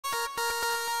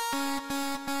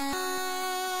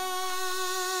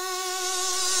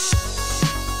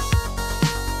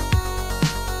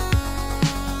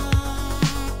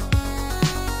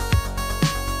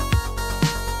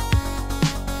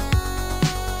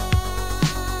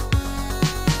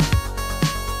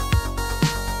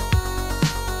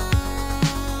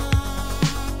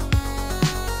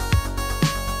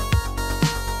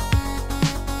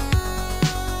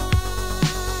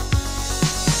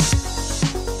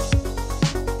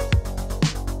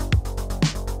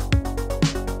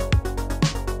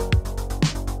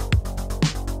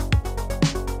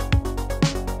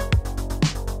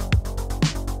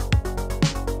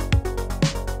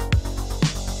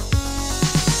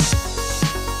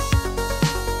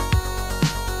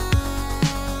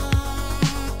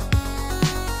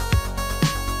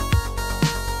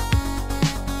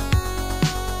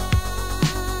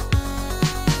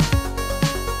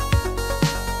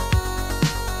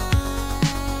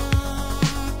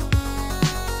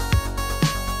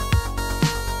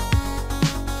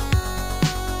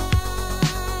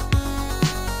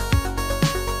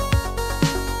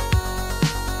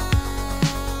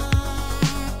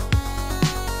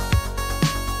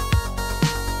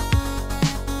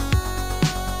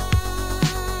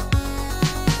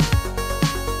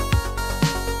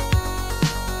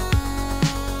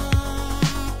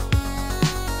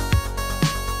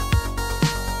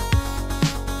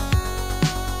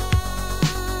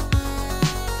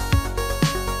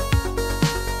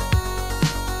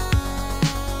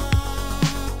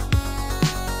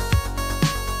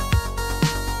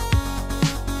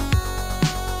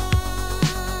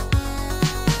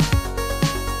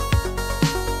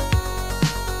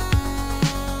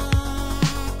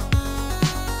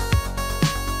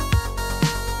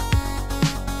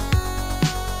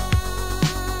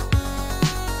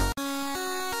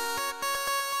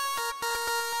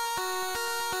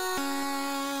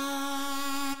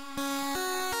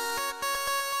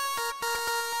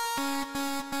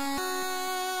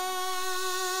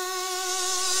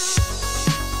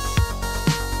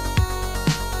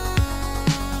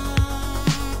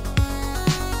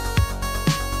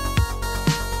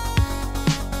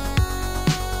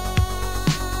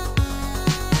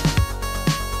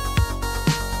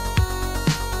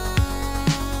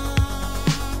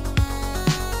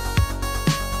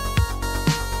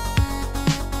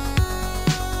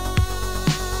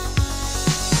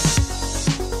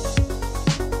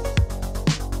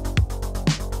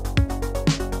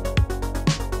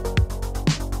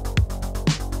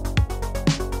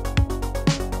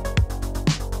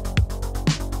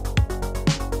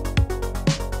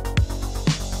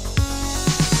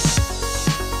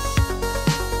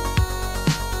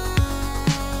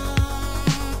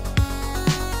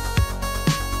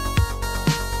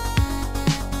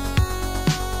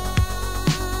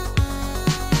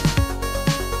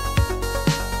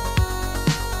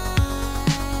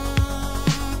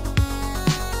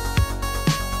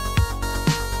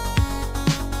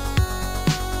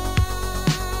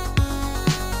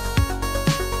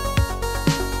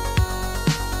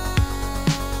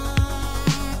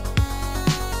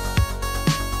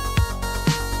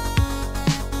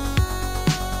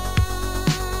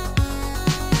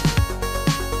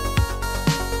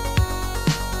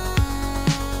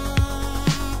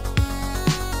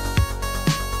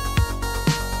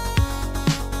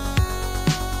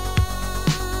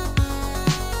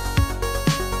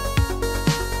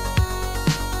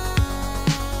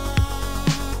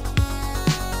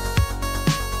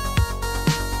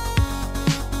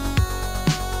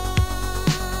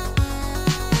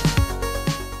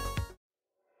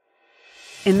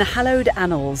In the hallowed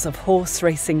annals of horse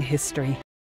racing history,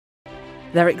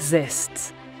 there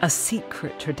exists a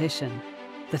secret tradition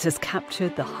that has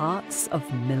captured the hearts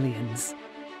of millions.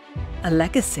 A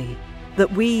legacy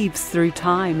that weaves through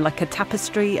time like a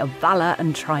tapestry of valour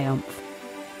and triumph.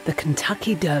 The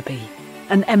Kentucky Derby,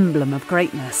 an emblem of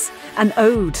greatness, an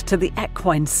ode to the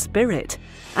equine spirit,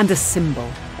 and a symbol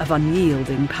of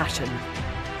unyielding passion.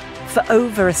 For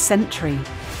over a century,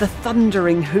 the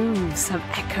thundering hooves have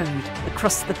echoed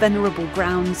across the venerable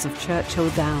grounds of Churchill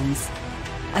Downs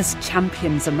as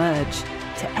champions emerge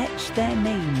to etch their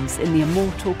names in the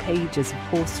immortal pages of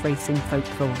horse racing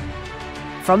folklore.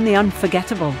 From the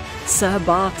unforgettable Sir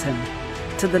Barton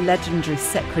to the legendary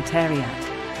Secretariat,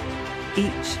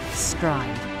 each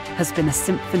stride has been a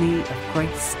symphony of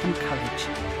grace and courage.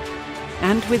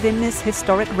 And within this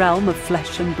historic realm of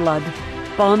flesh and blood,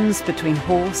 bonds between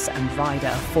horse and rider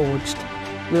are forged,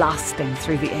 lasting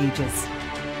through the ages.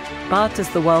 But as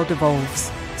the world evolves,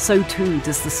 so too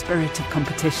does the spirit of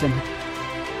competition.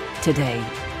 Today,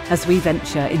 as we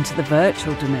venture into the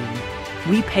virtual domain,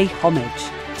 we pay homage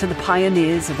to the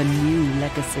pioneers of a new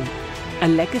legacy, a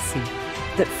legacy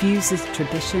that fuses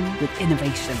tradition with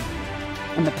innovation,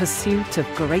 and the pursuit of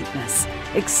greatness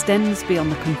extends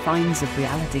beyond the confines of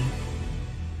reality.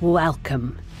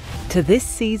 Welcome to this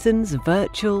season's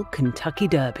virtual Kentucky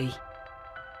Derby,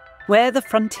 where the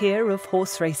frontier of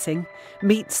horse racing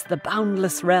meets the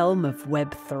boundless realm of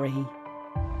Web3.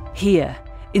 Here,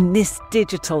 in this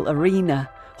digital arena,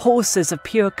 horses of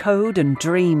pure code and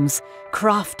dreams,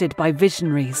 crafted by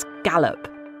visionaries, gallop,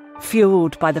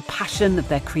 fueled by the passion of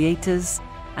their creators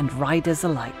and riders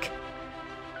alike.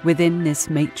 Within this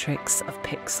matrix of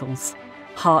pixels,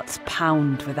 hearts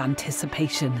pound with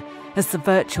anticipation as the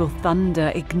virtual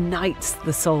thunder ignites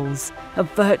the souls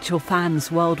of virtual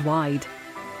fans worldwide.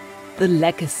 The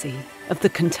legacy of the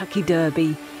Kentucky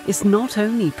Derby is not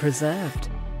only preserved,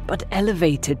 but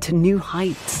elevated to new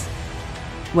heights,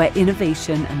 where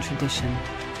innovation and tradition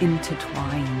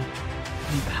intertwine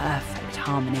in perfect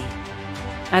harmony.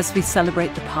 As we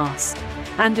celebrate the past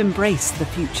and embrace the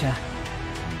future,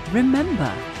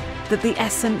 remember that the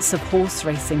essence of horse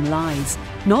racing lies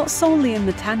not solely in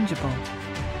the tangible,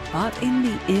 but in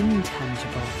the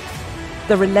intangible.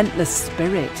 The relentless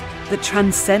spirit that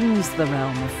transcends the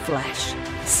realm of flesh,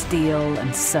 steel,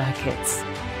 and circuits.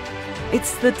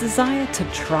 It's the desire to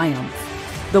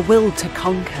triumph, the will to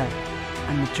conquer,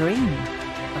 and the dream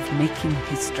of making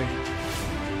history.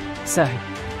 So,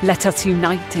 let us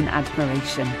unite in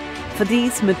admiration for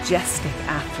these majestic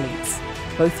athletes,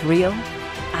 both real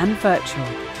and virtual,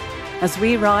 as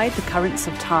we ride the currents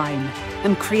of time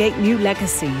and create new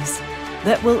legacies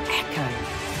that will echo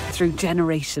through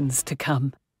generations to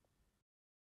come.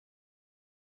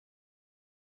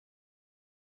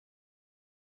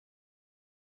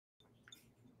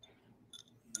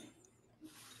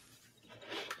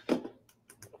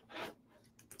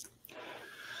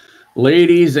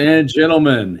 Ladies and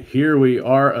gentlemen, here we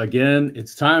are again.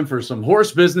 It's time for some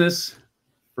horse business,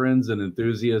 friends and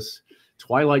enthusiasts.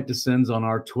 Twilight descends on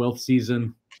our 12th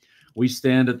season. We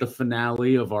stand at the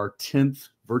finale of our 10th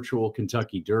virtual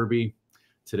Kentucky Derby.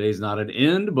 Today's not an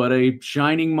end, but a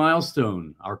shining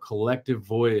milestone, our collective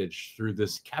voyage through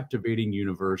this captivating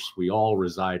universe we all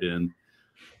reside in,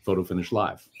 Photo Finish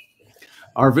Live.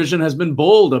 Our vision has been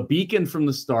bold, a beacon from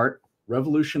the start,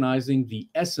 revolutionizing the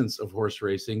essence of horse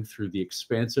racing through the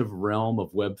expansive realm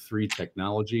of Web3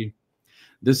 technology.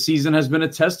 This season has been a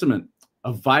testament,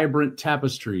 a vibrant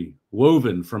tapestry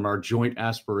woven from our joint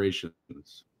aspirations.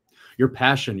 Your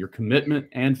passion, your commitment,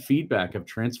 and feedback have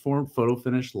transformed Photo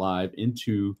Finish Live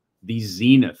into the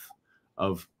zenith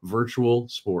of virtual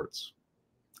sports.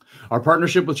 Our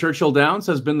partnership with Churchill Downs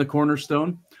has been the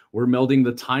cornerstone. We're melding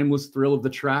the timeless thrill of the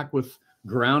track with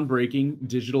groundbreaking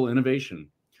digital innovation.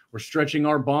 We're stretching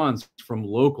our bonds from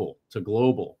local to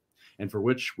global, and for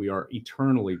which we are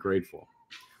eternally grateful.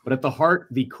 But at the heart,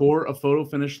 the core of Photo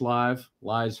Finish Live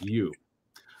lies you,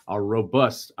 our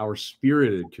robust, our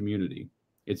spirited community.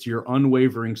 It's your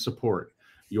unwavering support,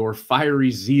 your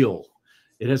fiery zeal.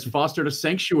 It has fostered a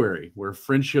sanctuary where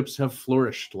friendships have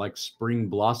flourished like spring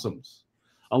blossoms.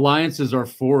 Alliances are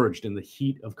forged in the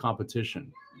heat of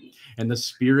competition, and the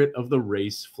spirit of the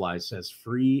race flies as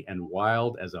free and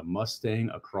wild as a Mustang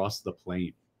across the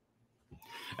plain.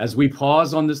 As we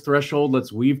pause on this threshold,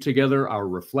 let's weave together our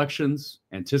reflections,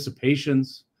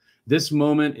 anticipations. This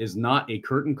moment is not a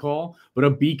curtain call, but a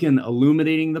beacon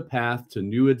illuminating the path to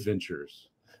new adventures,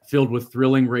 filled with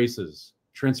thrilling races,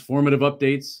 transformative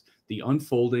updates, the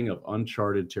unfolding of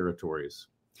uncharted territories.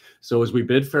 So as we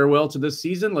bid farewell to this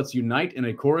season, let's unite in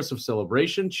a chorus of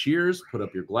celebration. Cheers, put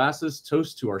up your glasses,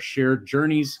 toast to our shared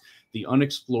journeys, the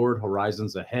unexplored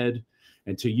horizons ahead.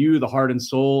 And to you, the heart and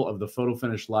soul of the Photo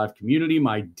Finish Live community,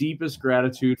 my deepest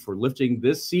gratitude for lifting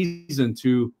this season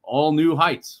to all new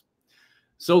heights.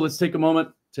 So let's take a moment,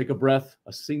 take a breath,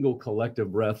 a single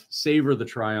collective breath, savor the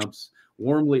triumphs,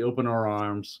 warmly open our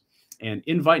arms, and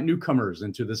invite newcomers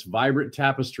into this vibrant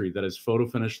tapestry that is Photo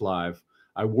Finish Live,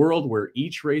 a world where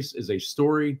each race is a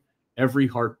story, every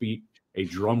heartbeat, a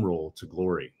drum roll to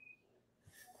glory.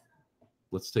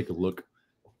 Let's take a look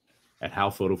at how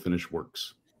Photo Finish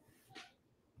works.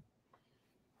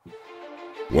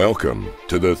 Welcome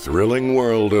to the thrilling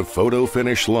world of Photo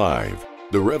Finish Live,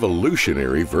 the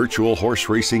revolutionary virtual horse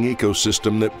racing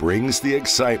ecosystem that brings the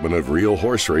excitement of real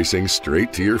horse racing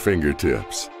straight to your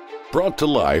fingertips. Brought to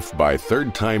life by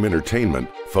Third Time Entertainment,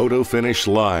 Photo Finish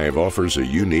Live offers a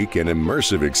unique and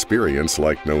immersive experience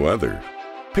like no other.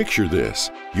 Picture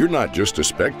this, you're not just a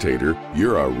spectator,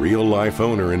 you're a real-life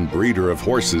owner and breeder of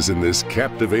horses in this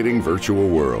captivating virtual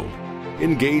world.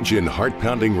 Engage in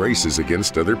heart-pounding races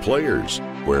against other players,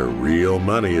 where real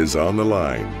money is on the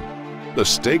line. The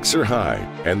stakes are high,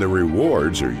 and the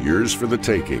rewards are yours for the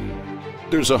taking.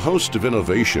 There's a host of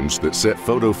innovations that set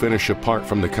Photo Finish apart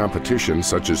from the competition,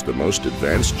 such as the most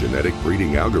advanced genetic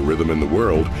breeding algorithm in the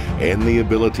world and the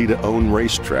ability to own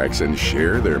racetracks and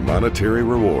share their monetary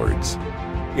rewards.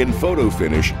 In Photo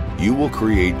Finish, you will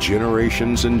create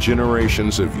generations and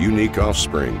generations of unique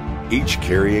offspring, each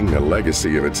carrying the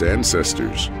legacy of its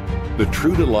ancestors. The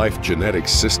true-to-life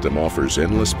genetics system offers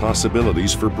endless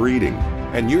possibilities for breeding,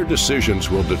 and your decisions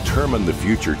will determine the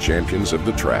future champions of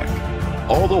the track.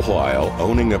 All the while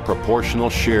owning a proportional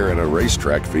share in a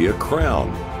racetrack via Crown,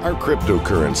 our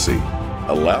cryptocurrency,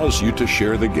 allows you to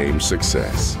share the game's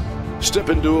success. Step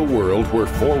into a world where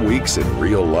 4 weeks in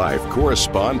real life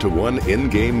correspond to one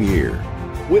in-game year.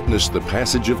 Witness the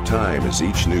passage of time as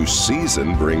each new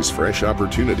season brings fresh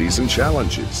opportunities and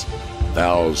challenges.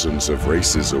 Thousands of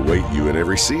races await you in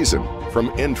every season,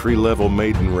 from entry-level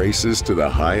maiden races to the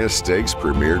highest stakes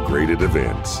premier graded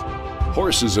events.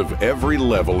 Horses of every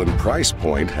level and price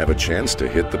point have a chance to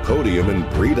hit the podium and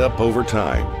breed up over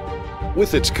time.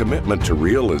 With its commitment to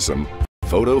realism,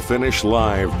 Photo Finish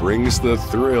Live brings the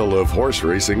thrill of horse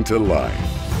racing to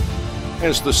life.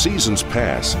 As the seasons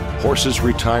pass, horses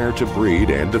retire to breed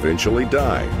and eventually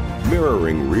die,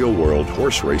 mirroring real-world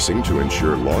horse racing to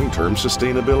ensure long-term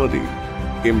sustainability.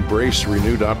 Embrace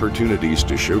renewed opportunities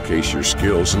to showcase your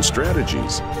skills and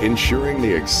strategies, ensuring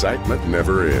the excitement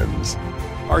never ends.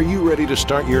 Are you ready to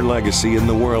start your legacy in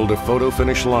the world of Photo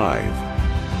Finish Live?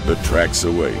 The tracks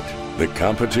await, the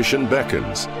competition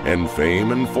beckons, and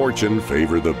fame and fortune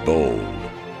favor the bold.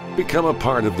 Become a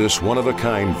part of this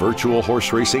one-of-a-kind virtual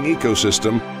horse racing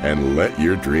ecosystem and let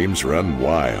your dreams run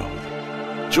wild.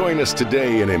 Join us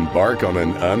today and embark on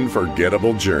an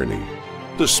unforgettable journey.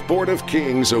 The Sport of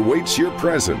Kings awaits your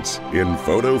presence in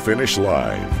Photo Finish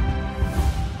Live.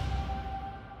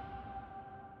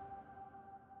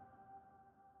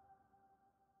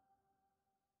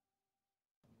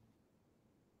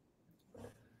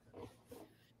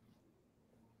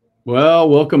 Well,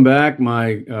 welcome back,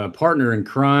 my partner in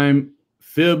crime,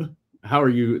 Fib. How are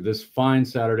you this fine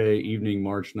Saturday evening,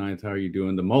 March 9th? How are you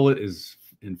doing? The mullet is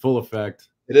in full effect.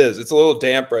 It is. It's a little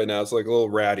damp right now. It's like a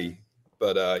little ratty,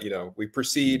 but you know, we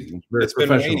proceed. It's very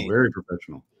professional. Very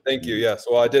professional. Thank you. Yes.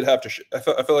 Well, I did have to.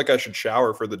 I feel like I should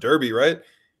shower for the Derby, right?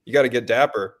 You got to get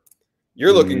dapper.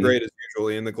 You're looking great as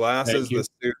usually in the glasses, the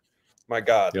suit. My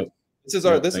God, this is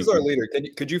our leader.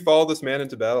 Could you follow this man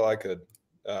into battle? I could.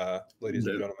 Ladies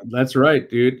and gentlemen, that's right,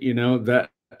 dude. You know that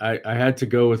I had to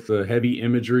go with the heavy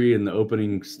imagery in the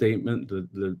opening statement.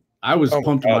 I was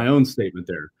pumped in my own statement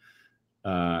there.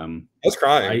 I was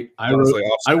crying.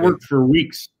 I worked for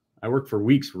weeks. I worked for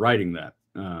weeks writing that.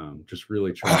 Just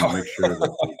really trying to make sure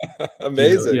that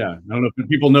amazing. I don't know if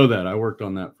people know that I worked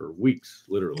on that for weeks,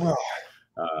 literally.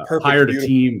 Hired a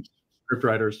team, script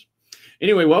writers.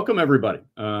 Anyway, welcome everybody.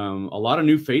 A lot of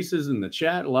new faces in the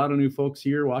chat, a lot of new folks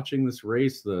here watching this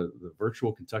race. The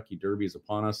virtual Kentucky Derby is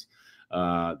upon us.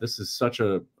 This is such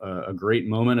a great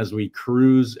moment as we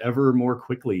cruise ever more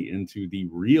quickly into the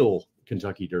real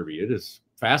Kentucky Derby. It is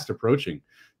fast approaching,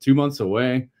 2 months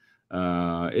away.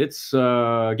 It's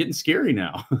getting scary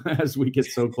now as we get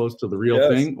so close to the real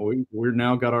thing. We're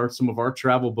now got some of our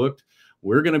travel booked.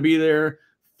 We're going to be there.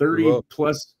 30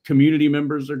 plus community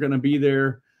members are going to be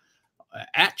there.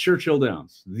 At Churchill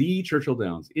Downs, the Churchill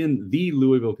Downs in the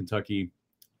Louisville, Kentucky.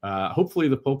 Hopefully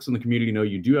the folks in the community know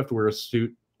you do have to wear a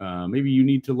suit. Maybe you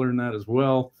need to learn that as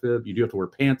well, Fib. You do have to wear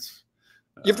pants.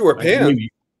 You have to wear pants?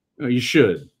 Maybe, you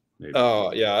should. Maybe.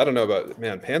 Oh, yeah. I don't know about,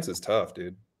 man, pants is tough,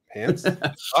 dude. Pants?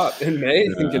 Hot in May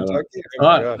in Kentucky? Oh,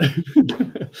 my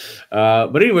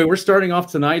God. But anyway, we're starting off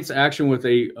tonight's action with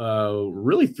a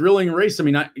really thrilling race. I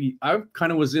mean, I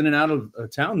kind of was in and out of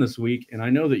town this week, and I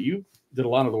know that you did a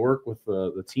lot of the work with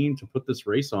the team to put this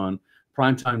race on,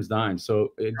 Primetime's Dime.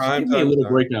 So give me a little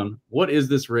breakdown. What is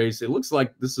this race? It looks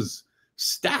like this is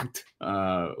stacked.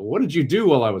 What did you do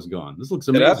while I was gone? This looks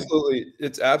amazing.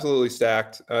 It's absolutely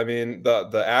stacked. I mean,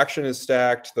 the action is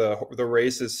stacked. The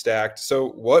race is stacked. So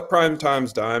what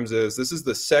Primetime's Dimes is, this is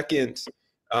the second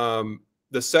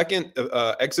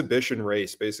exhibition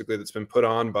race basically that's been put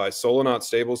on by Solonaut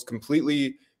Stables,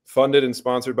 completely funded and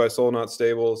sponsored by Solonaut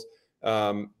Stables.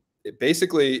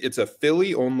 It's a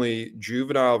filly-only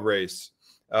juvenile race,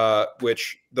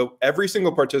 which every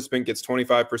single participant gets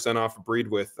 25% off a breed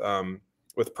with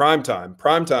Primetime.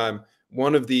 Primetime,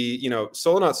 one of the,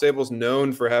 Solonaut Stables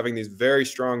known for having these very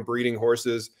strong breeding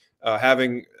horses,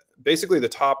 having basically the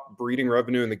top breeding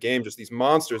revenue in the game, just these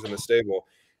monsters in the stable.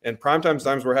 And Primetime's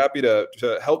Dimes, we're happy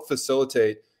to help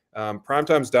facilitate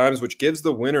Primetime's Dimes, which gives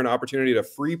the winner an opportunity to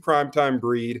free Primetime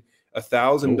breed,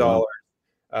 $1,000.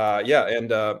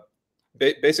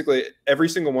 basically every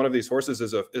single one of these horses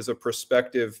is a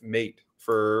prospective mate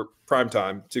for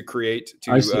primetime to create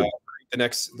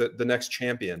the next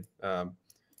champion.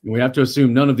 We have to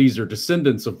assume none of these are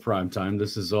descendants of primetime.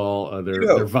 This is all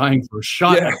they're vying for a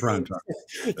shot at primetime.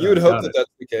 You would hope that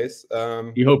that's the case.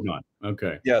 You hope not.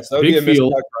 Okay. Yeah, so big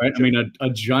field, right? I mean, a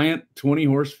giant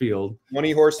 20-horse field.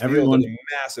 20-horse field and a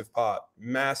massive pot.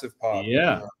 Massive pot.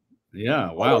 Yeah.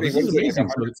 Yeah. Wow. This is amazing.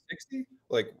 Like 160?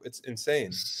 Like, it's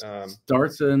insane.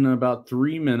 Starts in about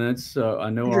 3 minutes.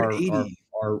 I know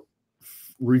our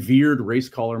revered race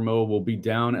caller Mo will be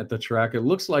down at the track. It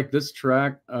looks like this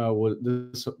track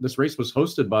this race was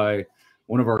hosted by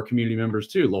one of our community members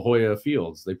too, La Jolla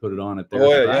Fields. They put it on at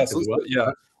their track as well. Yeah.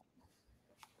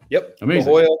 Yep.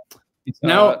 Amazing. La Jolla, it's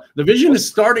now the vision is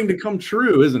starting to come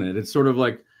true, isn't it? It's sort of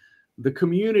like the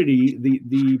community,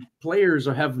 the players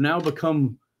have now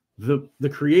become the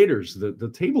creators.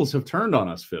 The tables have turned on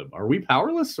us, Fib. Are we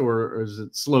powerless, or is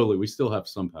it slowly? We still have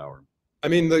some power. I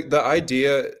mean, the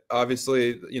idea,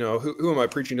 obviously, who am I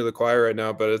preaching to the choir right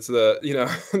now? But it's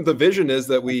the vision is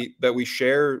that we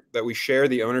share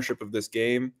the ownership of this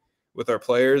game with our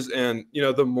players, and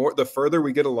the further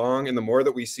we get along, and the more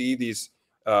that we see these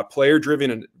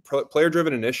player-driven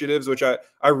initiatives, which I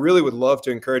really would love to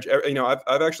encourage.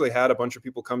 I've actually had a bunch of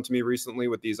people come to me recently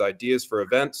with these ideas for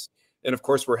events, and of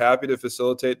course, we're happy to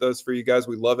facilitate those for you guys.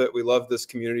 We love it. We love this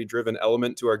community-driven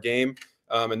element to our game.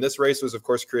 And this race was, of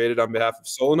course, created on behalf of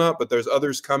Solonat, but there's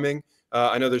others coming.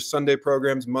 I know there's Sunday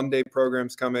programs, Monday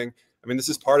programs coming. I mean, this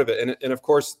is part of it. And of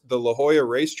course, the La Jolla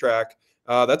racetrack,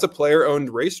 that's a player-owned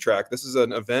racetrack. This is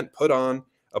an event put on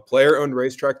a player-owned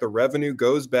racetrack. The revenue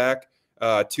goes back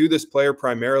to this player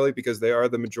primarily because they are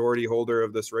the majority holder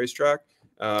of this racetrack.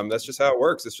 That's just how it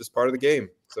works. It's just part of the game.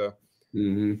 So.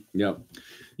 Yeah.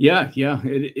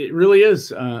 It really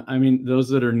is. I mean, those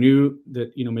that are new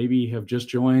that maybe have just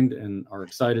joined and are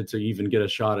excited to even get a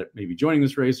shot at maybe joining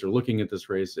this race or looking at this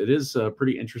race, it is a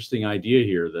pretty interesting idea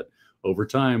here that over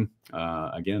time,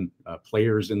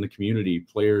 players in the community,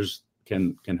 players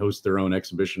can host their own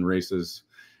exhibition races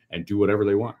and do whatever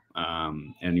they want.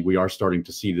 And we are starting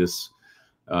to see this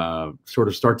sort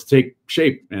of start to take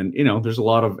shape, and there's a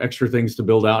lot of extra things to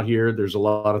build out here. There's a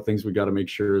lot of things we got to make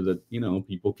sure that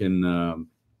people can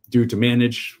do to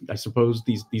manage, I suppose,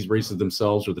 these races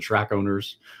themselves, or the track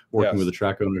owners working with the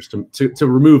track owners to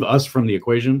remove us from the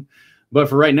equation. But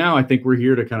for right now, I think we're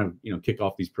here to kind of kick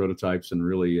off these prototypes and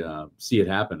really see it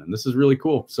happen, and this is really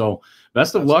cool. So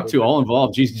best of luck to all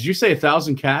involved. Geez, did you say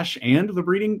 1,000 cash and the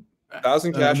breeding?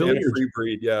 1,000 cash and a free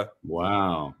breed, yeah.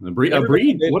 Wow, a breed.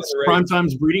 What's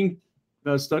Primetime's breeding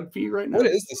stud fee right now? What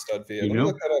is the stud fee? Let me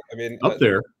look that up. I mean, up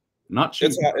there, not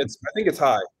cheap. I think it's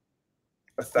high.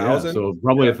 1,000. Yeah, so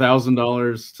probably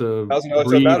 $1,000 to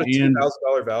breed, about a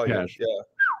 $2,000 value. Cash.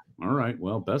 Yeah. All right.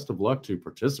 Well, best of luck to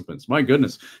participants. My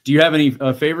goodness. Do you have any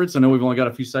favorites? I know we've only got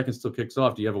a few seconds till kicks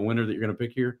off. Do you have a winner that you're going to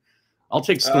pick here? I'll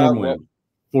take Stormwind,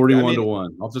 41 to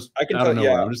 1. I'm just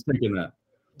thinking that.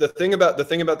 The thing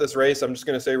about this race, I'm just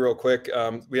going to say real quick,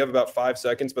 we have about 5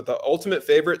 seconds, but the ultimate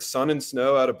favorite, Sun and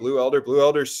Snow out of Blue Elder. Blue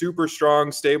Elder, super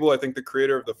strong, stable. I think the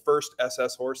creator of the first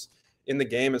SS horse in the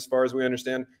game, as far as we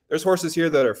understand. There's horses here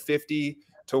that are 50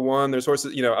 to 1. There's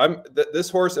horses, this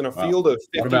horse in a field of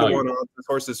 50 to 1 odds. This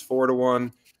horse is 4 to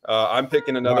 1. I'm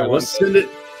picking another one. Let's send it.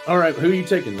 All right, who are you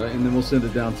taking? And then we'll send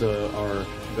it down to our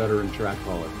veteran track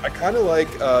caller. I kind of like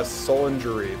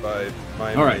Solangerie by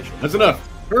my. All right, that's enough.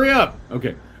 Hurry up.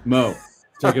 Okay. Mo,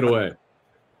 take it away.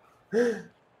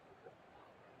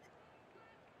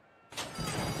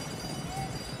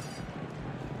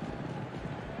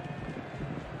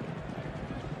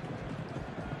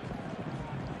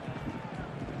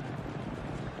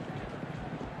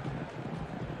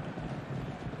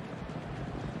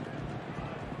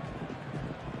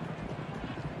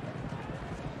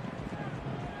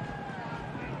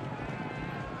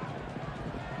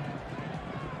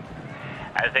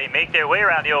 As they make their way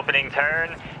around the opening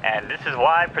turn, and this is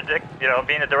why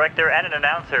being a director and an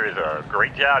announcer is a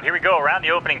great job. Here we go around the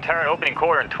opening turn, opening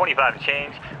quarter, and 25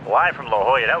 change, live from La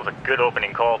Jolla. That was a good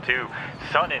opening call too.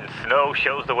 Sun and Snow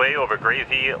shows the way over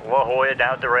Gracie, La Jolla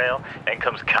down at the rail. Then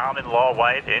comes Common Law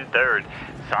White in third.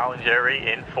 Solangerie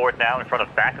in fourth now in front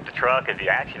of back of the truck as the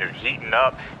action is heating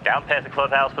up down past the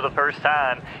clubhouse for the first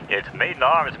time. It's Maiden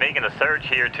Arms making a surge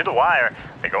here to the wire.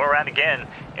 They go around again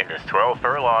in this 12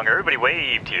 furlong. Everybody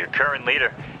wave to your current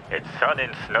leader. It's Sun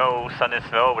and Snow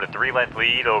with a 3-length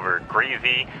lead over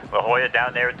Gracie, La Jolla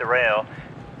down there at the rail.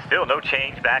 Still no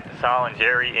change back to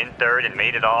Solangerie in third and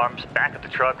Maiden Arms back at the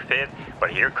truck fifth.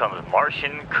 But here comes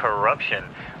Martian Corruption.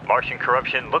 Martian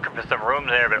Corruption looking for some room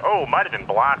there, but might have been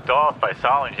blocked off by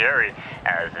Sol and Jerry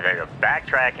as they're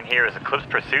backtracking here as Eclipse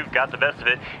Pursuit got the best of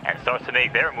it and starts to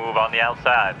make their move on the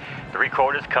outside.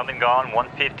 3/4 come and gone,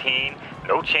 115.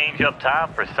 No change up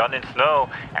top for Sun and Snow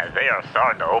as they are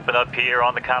starting to open up here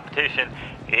on the competition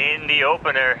in the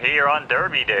opener here on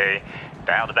Derby Day.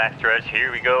 Down the backstretch,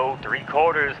 here we go,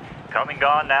 3/4 come and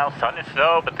gone now, Sun and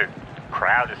Snow, but the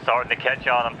crowd is starting to catch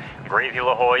on them. Crazy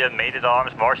La Jolla, Mated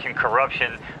Arms, Martian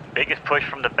Corruption, biggest push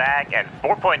from the back, and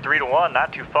 4.3 to 1,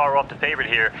 not too far off the favorite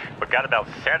here, but got about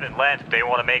 7 lengths they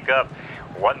want to make up.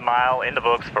 1 mile in the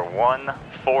books for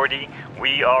 140.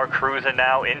 We are cruising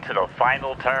now into the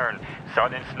final turn.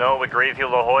 Sun and Snow with Crazy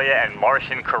La Jolla and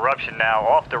Martian Corruption now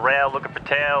off the rail, looking for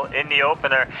tail in the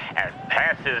opener, and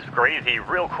passes Crazy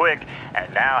real quick,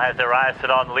 and now has their eyes set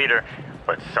on the leader.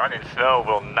 But Sun and Snow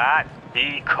will not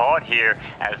be caught here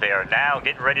as they are now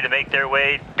getting ready to make their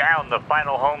way down the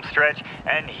final home stretch,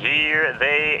 and here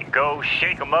they go.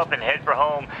 Shake them up and head for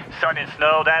home. Sun and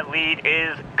Snow, that lead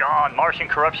is gone. Martian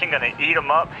Corruption gonna eat them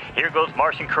up. Here goes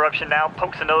Martian Corruption now,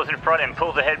 pokes the nose in front and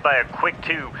pulls ahead by a quick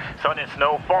 2. Sun and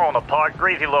Snow falling apart.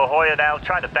 Crazy La Jolla now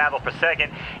trying to battle for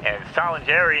second, and Sol and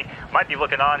Jerry might be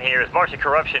looking on here as Martian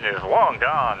Corruption is long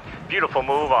gone. Beautiful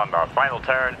move on the final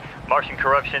turn. Martian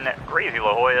Corruption, Crazy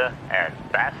La Jolla, and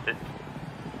Bastet.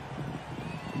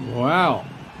 Wow.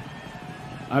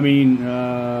 I mean,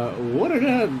 what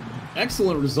an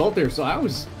excellent result there. So I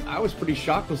was pretty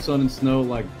shocked with Sun and Snow.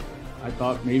 Like, I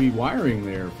thought maybe wiring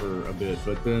there for a bit,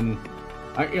 but then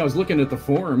I was looking at the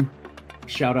forum.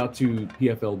 Shout out to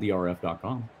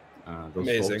pfldrf.com.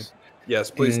 Amazing. Folks. Yes,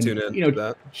 please tune in. You know, to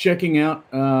that. Checking out.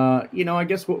 I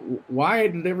guess why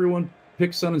did everyone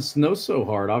pick Sun and Snow so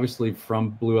hard? Obviously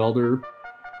from Blue Elder.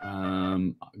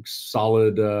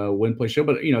 Solid win play show,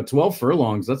 but 12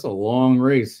 furlongs, that's a long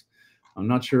race. I'm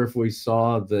not sure if we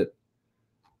saw that,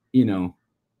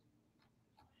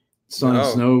 Sun and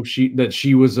Snow,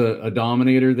 she was a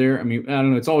dominator there. I mean, I don't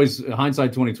know, it's always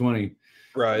hindsight 2020,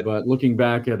 right? But looking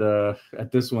back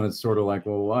at this one, it's sort of like,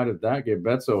 well, why did that get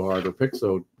bet so hard or picked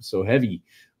so heavy?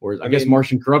 Or I guess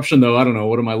Martian Corruption, though, I don't know.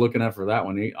 What am I looking at for that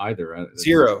one either?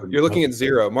 0. You're looking at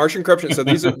 0. Martian Corruption. So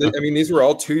these are, these were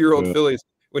all 2-year-old fillies.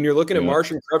 When you're looking at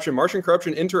Martian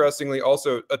Corruption, interestingly,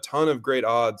 also a ton of great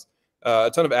odds,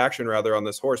 a ton of action rather on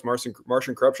this horse.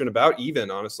 Martian Corruption about even,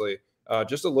 honestly,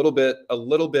 just a little bit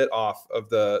off of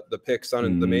the pick Sun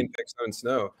and the main pick Sun and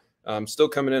Snow. Still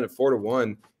coming in at 4 to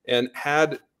 1, and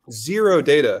had 0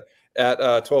 data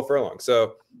at 12 furlongs.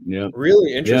 So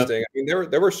really interesting. I mean,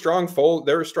 there were strong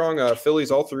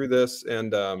fillies all through this,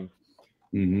 and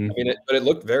but it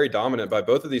looked very dominant by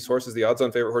both of these horses. The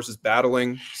odds-on favorite horses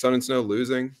battling, Sun and Snow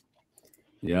losing.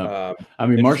 Yeah, I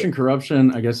mean, Martian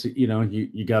Corruption. I guess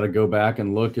you got to go back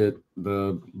and look at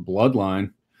the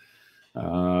bloodline.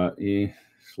 Trying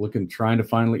to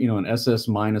find an SS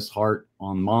minus heart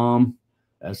on mom,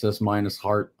 SS minus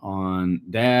heart on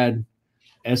dad,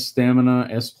 S stamina,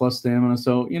 S plus stamina.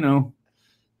 So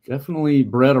definitely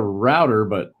bred a router,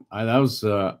 but I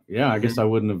guess I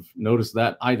wouldn't have noticed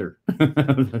that either.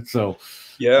 So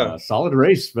solid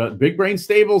race. But Big Brain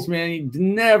Stables, man, you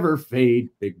never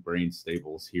fade Big Brain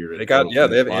Stables here. They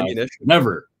have ammunition.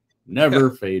 Never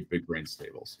fade Big Brain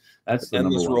Stables. That's the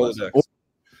endless number one. Rolodex.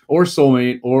 Or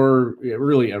Soulmate, or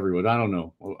really everyone. I don't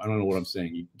know what I'm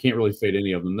saying. You can't really fade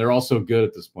any of them. They're all so good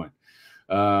at this point.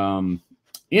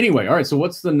 Anyway, all right. So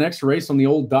what's the next race on the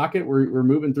old docket? We're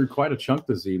moving through quite a chunk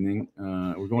this evening.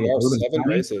 We're going to Bourbon 7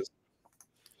 County. races.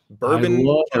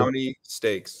 Bourbon County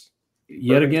Stakes.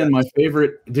 Yet again, my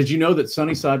favorite. Did you know that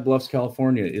Sunnyside Bluffs,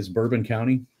 California, is Bourbon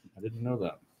County? I didn't know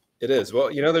that. It is. Well,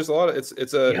 there's a lot of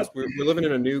we're living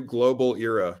in a new global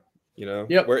era.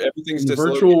 Where everything's in the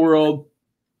virtual world.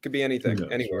 Could be anything,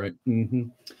 anywhere. Right?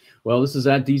 Well, this is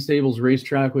at D Stables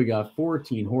Racetrack. We got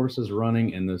 14 horses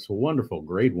running in this wonderful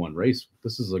Grade 1 race.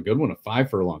 This is a good one at 5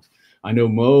 furlongs. I know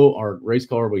Mo, our race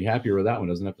caller, will be happier with that one.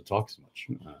 Doesn't have to talk so much.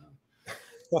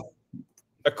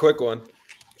 A quick one,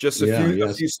 just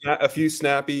a few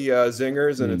snappy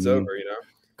zingers, and it's over.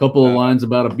 Couple of lines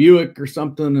about a Buick or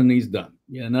something, and he's done.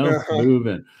 Move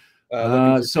in.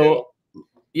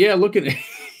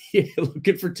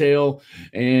 Looking for tail,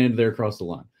 and they're across the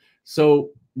line.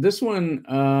 So this one,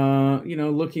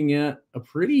 looking at a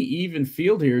pretty even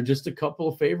field here, just a couple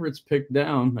of favorites picked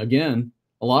down. Again,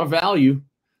 a lot of value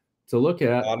to look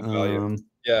at. A lot of value.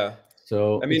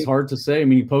 So it's hard to say. I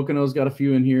mean, Pocono's got a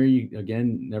few in here.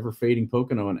 Never fading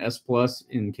Pocono, and S plus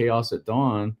in Chaos at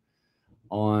Dawn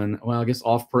on, I guess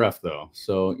off pref though.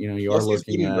 So, you are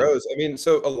looking at Rose. I mean,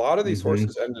 so a lot of these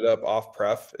horses ended up off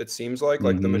pref. It seems like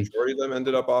the majority of them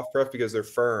ended up off pref because they're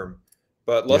firm.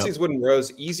 But Lucy's Wooden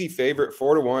Rose, easy favorite,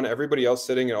 4-1. Everybody else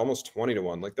sitting at almost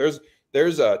 20-1. Like there's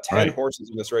 10 horses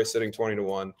in this race sitting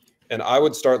 20-1, and I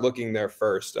would start looking there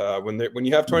first. When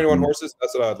you have 21 horses,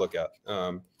 that's what I'd look at.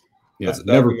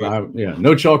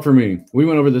 No chalk for me. We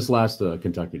went over this last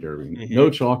Kentucky Derby. No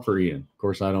chalk for Ian. Of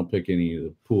course, I don't pick any of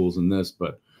the pools in this,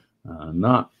 but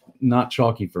not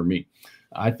chalky for me.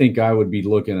 I think I would be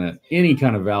looking at any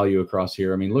kind of value across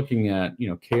here. I mean, looking at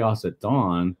Chaos at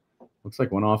Dawn, looks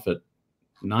like went off at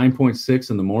 9.6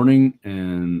 in the morning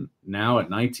and now at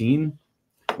 19.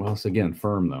 Well, it's again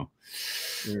firm though.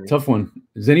 Tough one.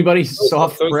 Is anybody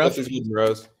soft breath?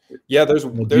 Yeah, there's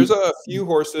a few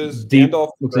horses.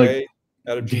 Gandalf the Grey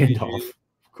out of Gandalf,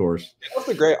 of course. Gandalf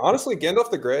the Grey. Honestly,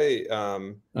 Gandalf the Grey.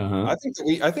 I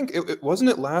think it wasn't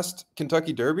it last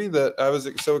Kentucky Derby that I was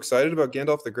so excited about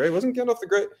Gandalf the Grey. Wasn't Gandalf the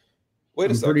Grey?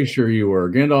 Wait a second. I'm pretty sure you were.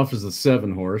 Gandalf is the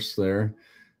 7 horse there.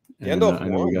 Gandalf. I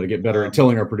know we got to get better at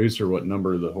telling our producer what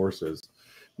number the horse is.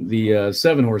 The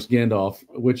 7 horse Gandalf,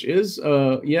 which is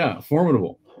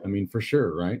formidable. I mean, for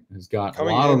sure, right? Has got a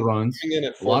lot of runs,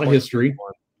 a lot of history.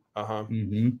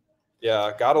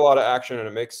 Yeah, got a lot of action, and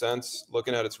it makes sense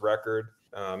looking at its record.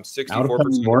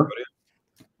 64%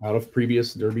 out of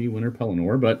previous Derby winner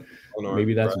Pellinor, but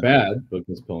maybe that's bad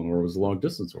because Pellinor was a long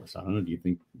distance horse. I don't know. Do you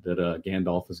think that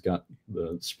Gandalf has got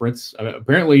the sprints? I mean,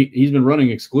 apparently, he's been running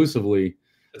exclusively.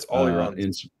 It's all he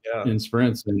runs in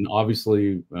sprints, and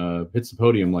obviously hits the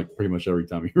podium like pretty much every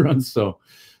time he runs. So,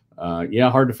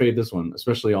 hard to fade this one,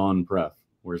 especially on prep,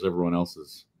 whereas everyone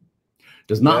else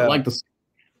does not like the.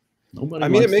 Nobody. I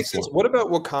mean, it makes sense. What about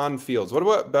Wakan Fields? What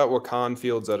about Wakan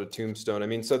Fields out of Tombstone? I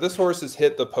mean, so this horse has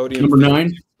hit the podium number 9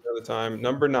 of the time.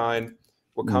 Number 9,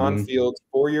 Wakan Fields,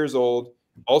 4 years old,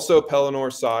 also Pellinor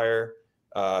sire,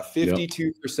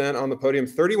 52% on the podium,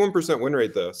 31% win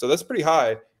rate though, so that's pretty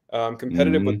high.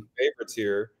 Competitive with the favorites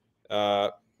here.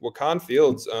 Wakan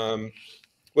Fields,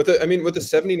 with the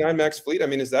 79 max fleet. I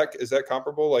mean, is that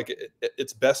comparable? Like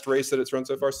its best race that it's run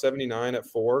so far, 79 at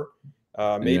 4.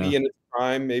 Maybe in its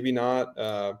prime, maybe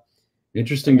not.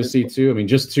 Interesting to see too. I mean,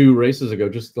 just 2 races ago,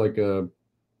 just like 2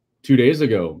 days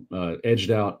ago,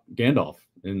 edged out Gandalf,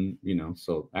 and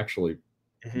so actually,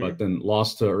 but then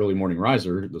lost to Early Morning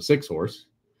Riser, the 6 horse.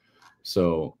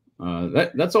 So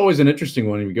that's always an interesting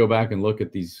one. If you go back and look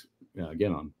at these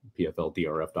again on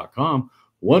pfldrf.com,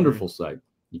 wonderful site.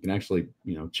 You can actually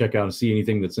check out and see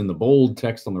anything that's in the bold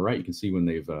text on the right. You can see when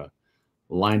they've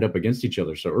lined up against each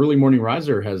other. So Early Morning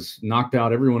Riser has knocked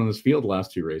out everyone in this field the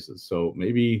last 2 races. So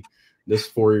maybe this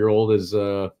 4-year-old is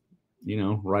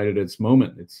right at its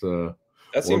moment. It's or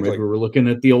maybe we're looking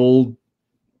at the old.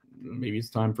 Maybe it's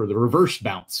time for the reverse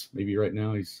bounce. Maybe right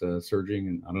now he's surging,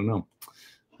 and I don't know.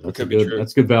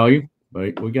 That's good value.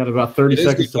 But we got about 30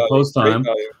 seconds to post time.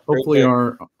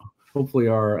 Hopefully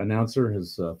our announcer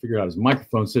has figured out his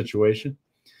microphone situation.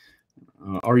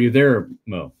 Are you there,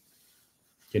 Mo?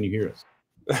 Can you hear us?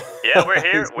 Yeah, we're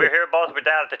here. We're here, boss. We're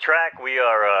down at the track. We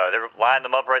are. They're lining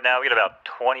them up right now. We got about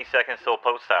 20 seconds till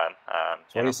post time.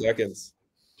 20 seconds.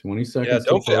 20 seconds.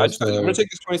 Yeah, I'm going to take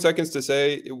this 20 seconds to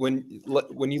say when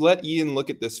you let Ian look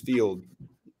at this field,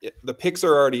 the picks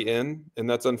are already in, and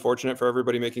that's unfortunate for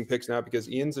everybody making picks now because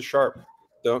Ian's a sharp.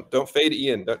 Don't fade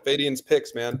Ian. Don't fade Ian's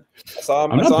picks, man.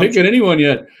 I'm not picking anyone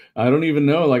yet. I don't even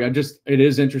know. Like it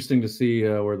is interesting to see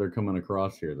where they're coming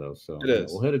across here, though. So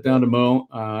we'll head it down to Mo.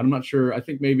 I'm not sure. I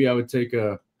think maybe I would take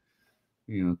a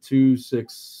 2,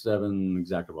 6, 7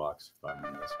 exacta box if I'm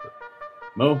in this. But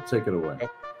Mo, take it away.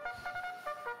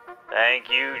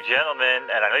 Thank you, gentlemen.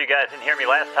 And I know you guys didn't hear me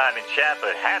last time in chat,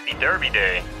 but happy Derby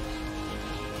Day.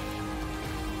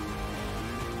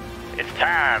 It's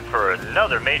time for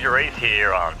another major race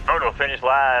here on Photo Finish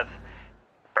Live.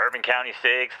 Bourbon County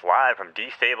Stakes, live from D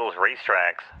Stables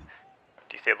Racetracks.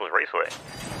 D Stables Raceway.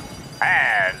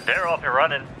 And they're off and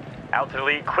running. Out to the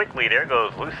lead quickly. There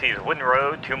goes Lucy's Wooden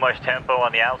Road. Too much tempo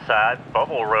on the outside.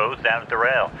 Bubble Rose down at the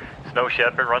rail. Snow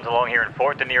Shepherd runs along here in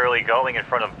 4th in the early going in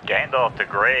front of Gandalf the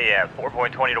Grey at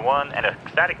 4.20 to 1. And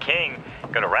Ecstatic King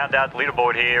going to round out the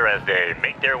leaderboard here as they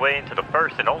make their way into the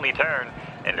first and only turn.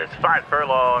 And this 5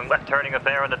 furlong left turning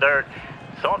affair in the dirt.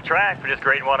 Soft track for this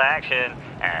grade 1 action.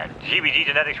 And GBG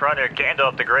Genetics runner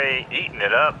Gandalf the Grey eating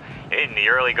it up in the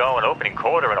early going opening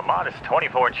quarter in a modest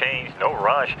 24 change, no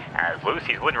rush, as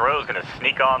Lucy's Wooden Rose going to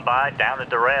sneak on by down at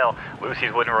the rail.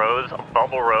 Lucy's Wooden Rose,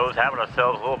 Bubble Rose, having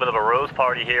ourselves a little bit of a rose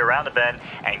party here around the bend,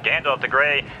 and Gandalf the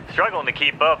Grey struggling to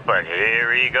keep up, but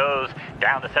here he goes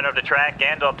down the center of the track.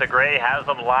 Gandalf the Grey has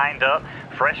them lined up,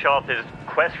 fresh off his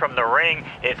quest from the ring.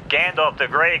 It's Gandalf the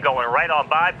Grey going right on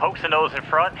by, pokes the nose in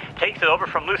front, takes it over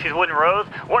from Lucy's Wooden Rose,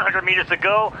 100 meters to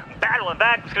go. battling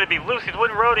back. It's going to be Lucy's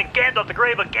Wooden Road and Gandalf the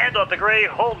Grey, but Gandalf the Grey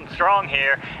holding strong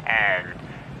here, and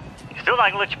still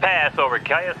not going to let you pass over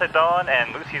Chaos at Dawn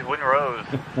and Lucy's Wooden Rose.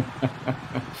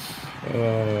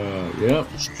 Yep.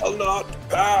 Shall not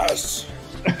pass.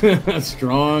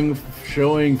 Strong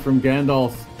showing from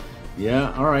Gandalf.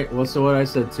 Yeah, all right. Well, so what I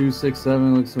said, 2, 6,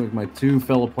 7. Looks like my 2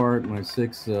 fell apart. My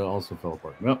 6 also fell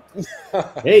apart. Well,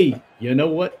 hey, you know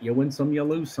what? You win some, you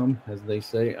lose some, as they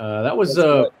say. That was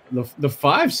the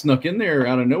 5 snuck in there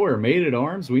out of nowhere. Mated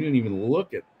Arms. We didn't even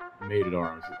look at Mated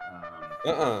Arms.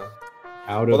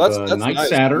 Out of that's Night nice.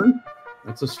 Saturn.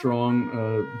 That's a strong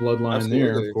bloodline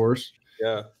there, of course.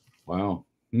 Yeah. Wow.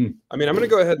 I mean, I'm going to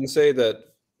go ahead and say that,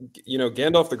 you know,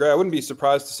 Gandalf the Grey, I wouldn't be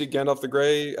surprised to see Gandalf the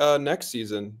Grey next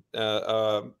season in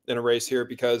a race here,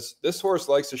 because this horse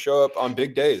likes to show up on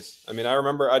big days. I mean,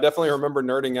 I definitely remember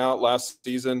nerding out last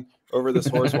season over this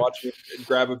horse, watching it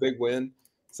grab a big win.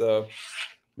 So,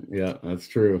 yeah, that's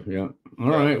true. Yeah.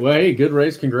 All right. Well, hey, good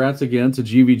race. Congrats again to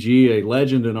GVG, a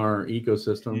legend in our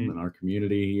ecosystem and our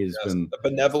community. He has been a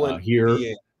benevolent here.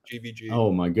 being. GVG.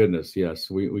 Oh my goodness, yes,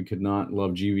 we could not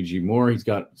love GVG more. He's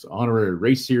got honorary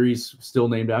race series still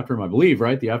named after him, I believe,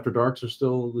 right? The After Darks are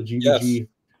still the GVG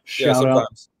shout out.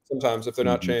 Sometimes if they're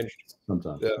not changed.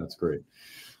 Sometimes, that's great.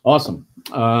 Awesome.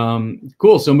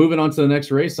 Cool. So moving on to the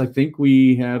next race, I think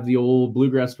we have the old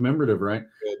Bluegrass commemorative, right?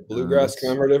 Good. Bluegrass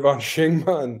commemorative on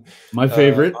Shingman. My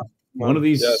favorite. One of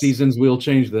these seasons we'll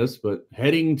change this, but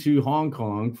heading to Hong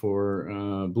Kong for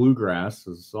Bluegrass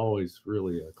is always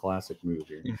really a classic move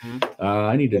here.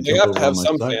 I need to. They have to have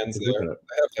some fans there. They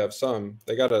have to have some.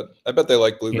 They gotta. I bet they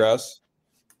like Bluegrass.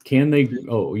 Can they?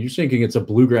 Oh, you're thinking it's a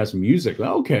Bluegrass music?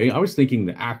 Okay, I was thinking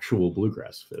the actual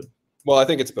Bluegrass fib. Well, I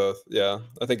think it's both. Yeah,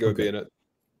 I think it would be in it.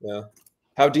 Yeah.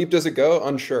 How deep does it go?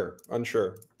 Unsure.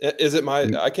 Is it my?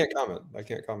 I can't comment. I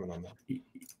can't comment on that.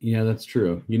 Yeah, that's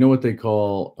true. You know what they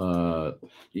call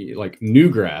like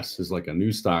newgrass is like a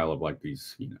new style of like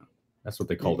these, you know, that's what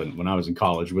they called it when I was in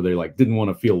college, where they like didn't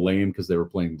want to feel lame because they were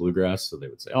playing bluegrass. So they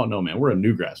would say, oh no, man, we're a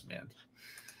newgrass band,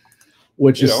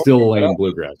 which is still lame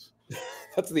bluegrass.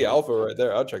 That's the alpha right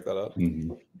there. I'll check that out.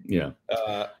 Yeah.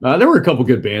 There were a couple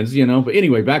good bands, you know, but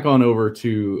anyway, back on over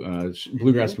to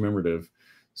Bluegrass commemorative.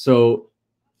 So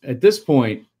at this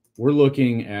point, we're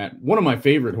looking at one of my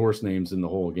favorite horse names in the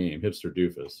whole game, Hipster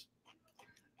Doofus.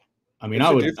 I mean,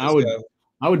 I would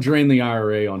drain the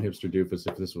IRA on Hipster Doofus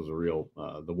if this was a real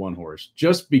the one horse,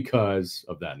 just because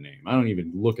of that name. I don't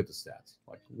even look at the stats.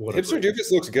 Like, what Hipster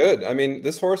Doofus looks good. I mean,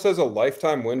 this horse has a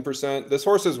lifetime win percent. This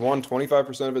horse has won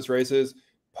 25% of its races,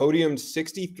 podiumed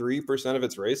 63% of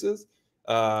its races.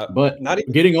 But not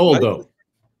even, getting old though.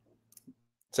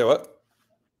 Say what?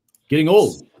 Getting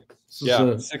old. 6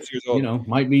 years old. You know,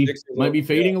 might be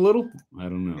fading a little. I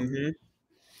don't know.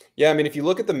 Yeah, I mean, if you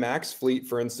look at the max fleet,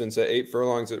 for instance, at 8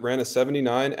 furlongs, it ran a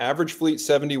 79. Average fleet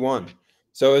 71.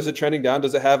 So is it trending down?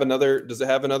 Does it have another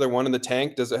one in the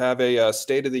tank? Does it have a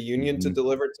State of the Union to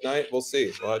deliver tonight? We'll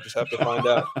see. Well, I just have to find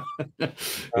out.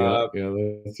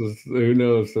 Who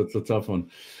knows? That's a tough one.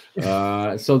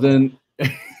 So then,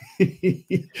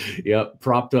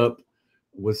 propped up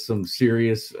with some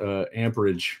serious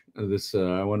amperage. This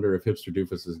I wonder if Hipster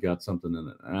Doofus has got something in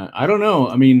it. I don't know.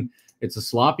 I mean, it's a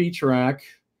sloppy track.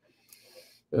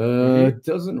 It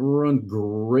doesn't run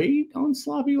great on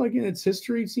sloppy like in its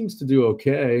history. It seems to do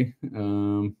okay,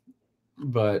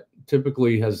 but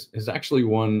typically has actually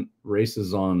won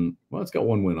races on. Well, it's got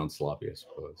one win on sloppy, I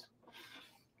suppose.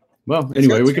 Well,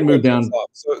 anyway, we can move down.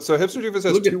 So Hipster Doofus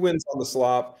has 2 wins on the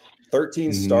slop,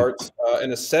 13 starts,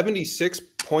 and a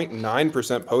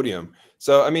 76.9% podium.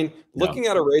 So, I mean, looking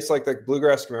at a race like the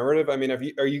Bluegrass commemorative, I mean,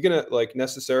 are you going to like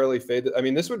necessarily fade? I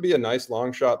mean, this would be a nice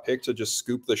long shot pick to just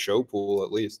scoop the show pool,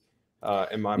 at least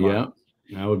in my mind.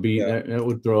 Yeah, that would be, that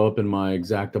would throw up in my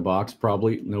exacta box,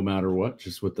 probably no matter what,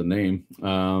 just with the name.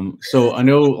 So I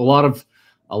know a lot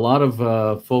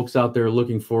of folks out there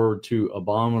looking forward to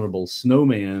Abominable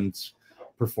Snowman's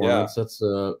performance. That's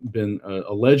been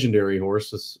a legendary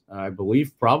horse, I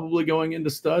believe, probably going into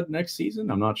stud next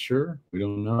season. I'm not sure. We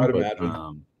don't know. I'd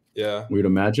imagine. We'd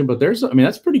imagine. But there's, I mean,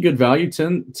 that's pretty good value.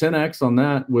 10x on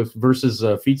that versus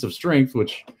Feats of Strength,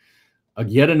 which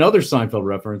yet another Seinfeld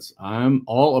reference. I'm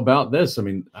all about this. I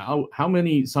mean, how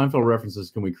many Seinfeld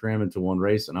references can we cram into one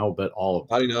race? And I will bet all of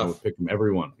them. Not enough. I would pick them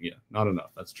every one. Yeah, not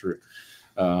enough. That's true.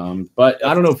 But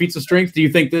I don't know. Feats of Strength. Do you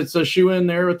think that's a shoe in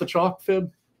there with the chalk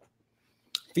fib?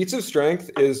 Feats of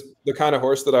Strength is the kind of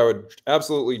horse that I would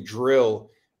absolutely drill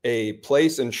a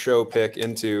place and show pick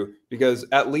into, because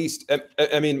at least,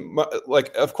 I mean,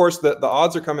 like, of course, the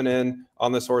odds are coming in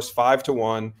on this horse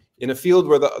 5-1 in a field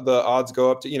where the odds go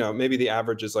up to, you know, maybe the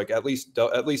average is like at least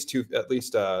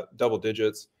double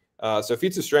digits. So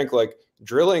feats of strength, like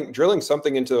drilling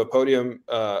something into a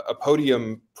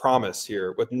podium promise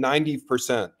here with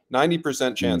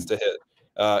 90% chance to hit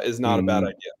is not a bad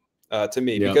idea to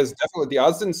me, because definitely the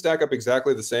odds didn't stack up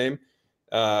exactly the same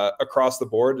across the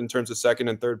board in terms of second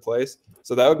and third place.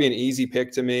 So that would be an easy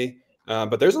pick to me.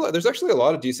 But there's actually a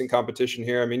lot of decent competition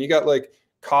here. I mean, you got like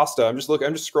Costa. I'm just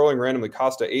scrolling randomly.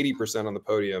 Costa 80% on the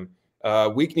podium.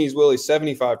 Weak Knees Willie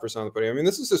 75% on the podium. I mean,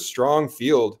 this is a strong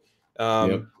field.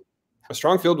 A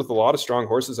strong field with a lot of strong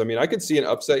horses. I mean, I could see an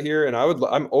upset here, and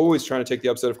I'm always trying to take the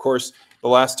upset. Of course, the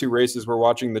last two races we're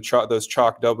watching those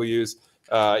chalk W's.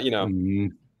 I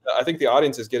think the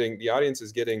audience is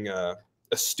getting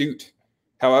astute.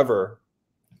 However,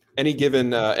 any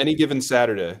given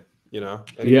Saturday,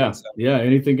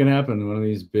 anything can happen. One of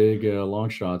these big long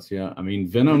shots. Yeah, I mean,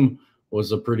 Venom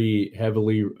was a pretty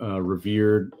heavily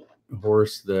revered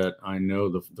horse that I know,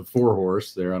 the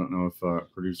 4-horse there. I don't know if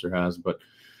producer has, but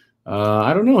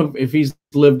I don't know if he's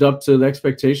lived up to the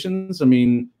expectations. I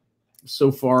mean,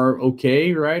 so far,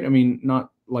 okay, right? I mean, not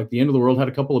like the end of the world, had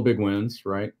a couple of big wins,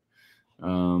 right?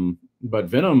 But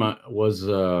Venom was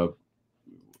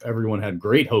everyone had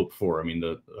great hope for. I mean,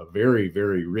 a very,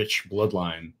 very rich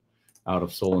bloodline out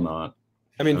of Solonat.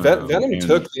 I mean, Venom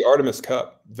took the Artemis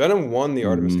Cup. Venom won the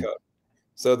Artemis Cup.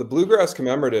 So the Bluegrass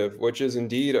Commemorative, which is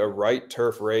indeed a right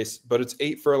turf race, but it's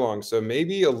 8 furlongs, so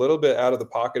maybe a little bit out of the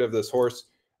pocket of this horse.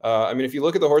 I mean, if you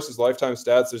look at the horse's lifetime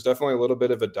stats, there's definitely a little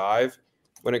bit of a dive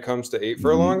when it comes to 8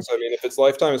 furlongs. I mean, if its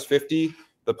lifetime is 50,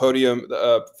 the podium,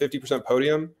 50%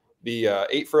 podium, the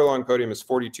 8 furlong podium is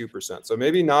 42%. So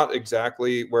maybe not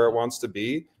exactly where it wants to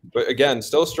be, but again,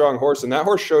 still a strong horse. And that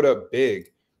horse showed up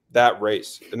big that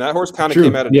race, and that horse kind of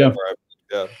came out of nowhere.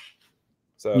 Yeah.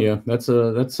 So yeah, that's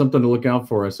something to look out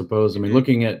for, I suppose. I mean,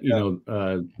 looking at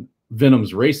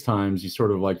Venom's race times, you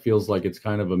sort of like feels like it's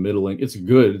kind of a middling. It's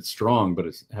good, it's strong, but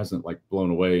it hasn't like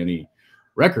blown away any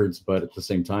records. But at the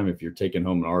same time, if you're taking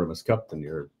home an Artemis Cup, then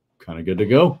you're kind of good to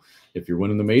go. If you're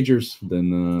winning the majors,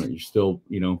 then you're still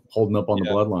holding up on the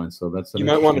bloodline. So that's you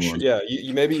might want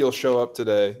to maybe you'll show up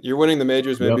today. You're winning the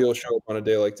majors, maybe you'll show up on a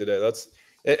day like today.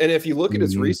 And if you look at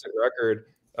its recent record,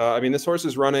 I mean, this horse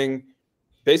is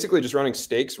basically just running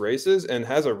stakes races and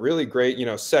has a really great,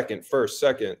 second, first,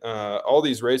 second, all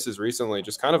these races recently,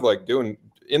 just kind of like doing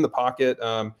in the pocket.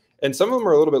 And some of them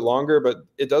are a little bit longer, but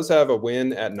it does have a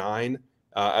win at 9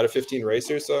 out of 15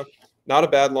 racers. So not a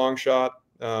bad long shot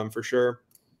for sure.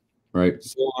 Right.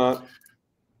 Still not.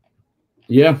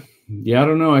 Yeah. I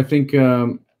don't know. I think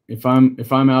if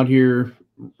I'm out here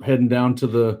heading down to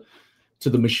the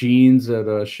machines at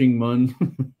Xingmen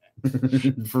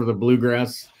for the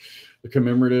Bluegrass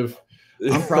Commemorative,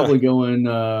 I'm probably going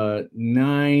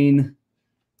 9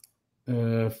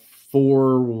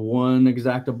 4 1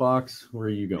 exacta box. Where are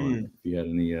you going? If you had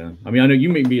any I mean, I know you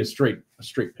may be a straight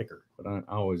picker, but I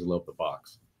always love the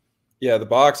box. Yeah, the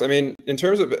box. I mean, in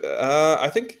terms of I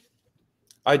think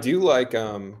I do like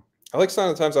I like Sign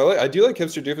of the Times. I do like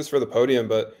Hipster Doofus for the podium,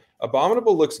 but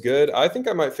Abominable looks good. I think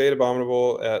I might fade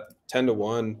Abominable at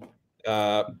 10-1.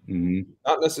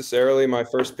 Not necessarily my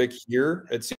first pick here.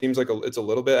 It seems like it's a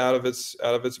little bit out of its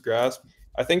grasp.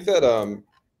 I think that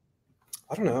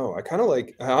I don't know. I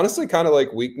honestly kind of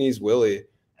like Weak Knees Willie.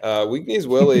 Weak Knees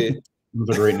Willie.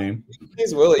 That's a great name. Weak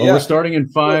Knees Willie. Well, yeah. We're starting in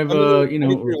 5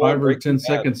 5 or 10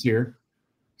 seconds here.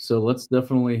 So let's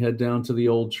definitely head down to the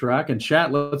old track and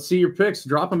chat. Let's see your picks.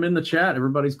 Drop them in the chat.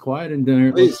 Everybody's quiet in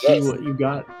there. Let's see what you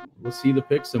got. Let's see the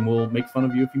picks, and we'll make fun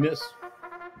of you if you miss.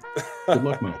 Good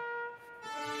luck, man.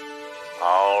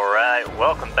 All right,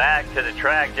 welcome back to the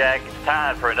track, Jack. It's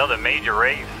time for another major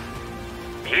race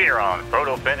here on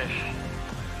Photo Finish.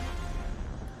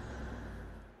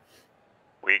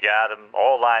 We got them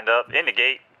all lined up in the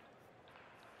gate.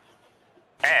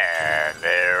 And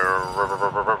they're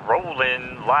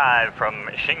rolling live from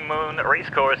Xingmen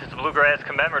Racecourse. It's a Bluegrass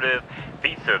Commemorative.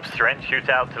 Feats of Strength shoots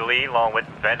out to the lead along with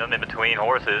Venom in between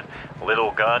horses.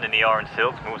 Little Gun in the orange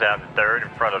silks moves out in third in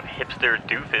front of Hipster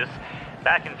Doofus.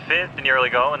 Back in fifth in the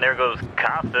early going, there goes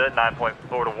Costa,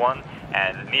 9.4-1.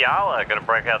 And Niala going to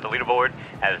break out the leaderboard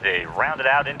as they round it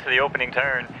out into the opening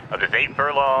turn of this 8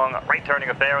 furlong right turning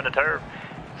affair on the turf.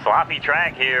 Sloppy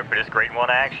track here for this grade 1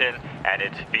 action, and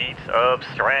it's Feats of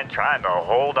Strength trying to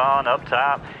hold on up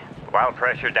top. Wild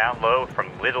pressure down low from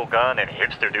Little Gun and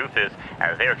Hipster Doofus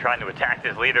as they are trying to attack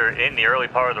this leader in the early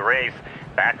part of the race.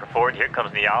 Back for forward, here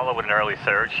comes Niala with an early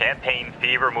surge. Champagne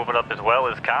Fever moving up as well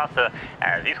as Costa,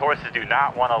 as these horses do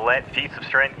not want to let Feats of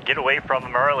Strength get away from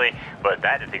them early, but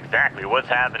that is exactly what's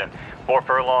happening. 4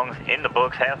 furlongs in the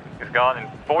books, half is gone in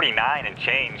 49 and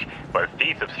change, but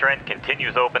Feats of Strength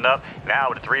continues to open up, now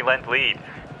with a 3-length lead.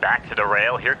 back to the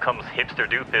rail. Here comes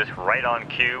Hipster Doofus right on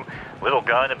cue. Little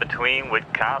gun in between with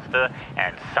Costa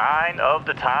and Sign of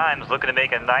the Times looking to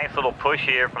make a nice little push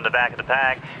here from the back of the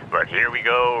pack. But here we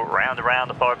go, round around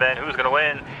the far bend. Who's going to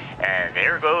win? And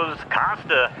here goes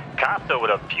Costa. Costa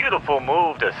with a beautiful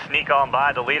move to sneak on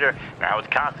by the leader. Now it's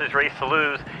Costa's race to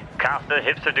lose. Costa,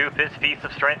 Hipster Doofus, Feast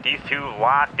of Strength, these two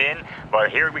locked in.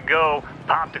 But here we go,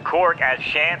 pop the cork as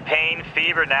Champagne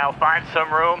Fever now finds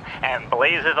some room and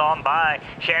blazes on by.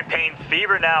 Champagne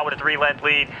Fever now with a 3-length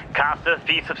lead. Costa,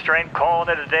 Feast of Strength calling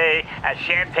it a day as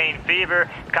Champagne Fever.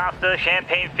 Costa,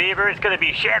 Champagne Fever. It's going to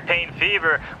be Champagne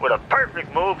Fever with a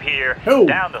perfect move here. Oh.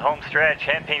 Down the home stretch.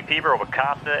 Champagne Fever over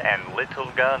Costa and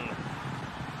Little Gun.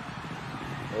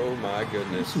 Oh my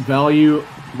goodness. Value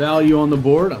on the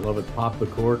board. I love it. Pop the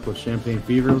cork with Champagne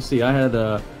Fever. Let's see. I had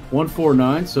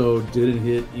 149, so didn't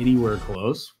hit anywhere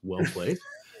close. Well played.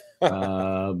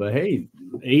 But hey,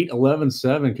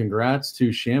 8-11-7. Congrats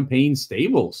to Champagne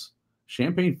Stables.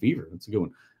 Champagne Fever. That's a good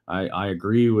one. I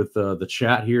agree with the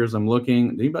chat here as I'm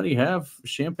looking. Anybody have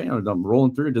Champagne? I'm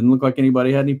rolling through. It didn't look like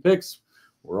anybody had any picks.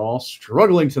 We're all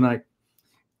struggling tonight.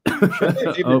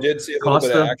 Fever did see a little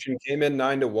bit of action. Came in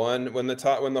 9-1 when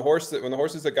the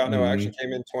horses that got no action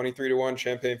came in 23-1.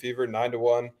 Champagne Fever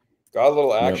 9-1. Got a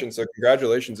little action. So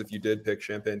congratulations if you did pick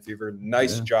Champagne Fever.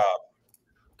 Nice job.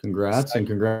 Congrats and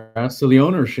congrats to the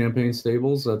owner of Champagne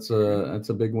Stables. That's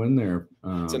a big win there.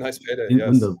 It's a nice payday.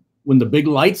 Yes. When the big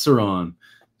lights are on,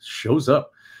 shows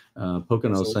up.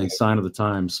 Pocono saying "Sign of the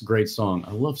Times," great song.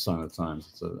 I love "Sign of the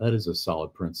Times." That is a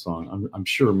solid Prince song. I'm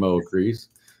sure Mo agrees.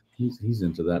 He's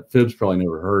into that. Phibbs probably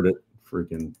never heard it.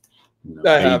 Freaking,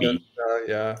 I haven't.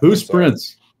 Yeah. Who's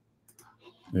Prince?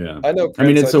 Yeah, I know. Prince, I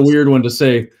mean, it's a weird one to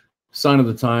say "Sign of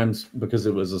the Times" because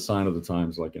it was a sign of the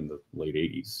times, like in the late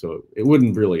 '80s. So it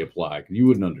wouldn't really apply. You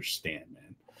wouldn't understand,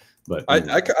 man. But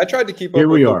I tried to keep up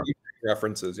with the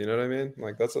references. You know what I mean?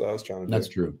 Like that's what I was trying to do. That's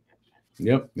true.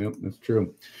 Yep, that's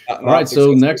true. All right,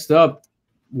 so next up,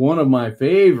 one of my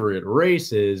favorite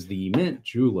races, the Mint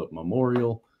Julep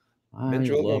Memorial. I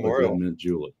love a good mint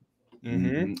julep.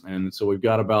 And so we've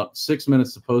got about 6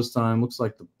 minutes to post time. Looks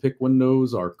like the pick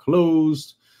windows are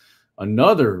closed.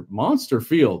 Another monster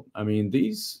field. I mean,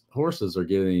 these horses are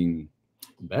getting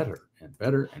better and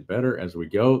better and better as we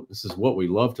go. This is what we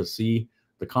love to see.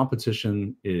 The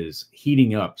competition is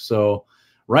heating up. So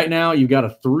right now you've got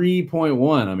a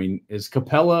 3.1. I mean, is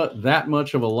Capella that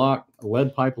much of a lock,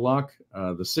 lead pipe lock?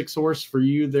 The 6 horse for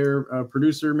you there,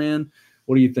 producer man?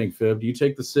 What do you think, Phibb? Do you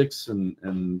take the 6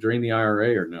 and drain the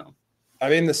IRA or no? I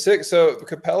mean, the 6. So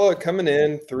Capella coming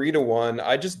in 3-1.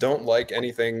 I just don't like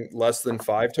anything less than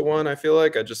 5-1. I feel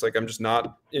like I'm just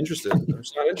not interested. I'm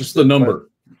just not interested. Just the number.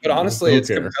 But honestly, it's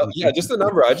Capella. Yeah, just the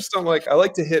number. I just don't like. I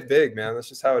like to hit big, man. That's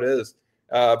just how it is.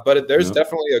 But there's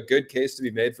definitely a good case to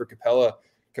be made for Capella.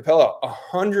 Capella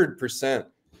 100%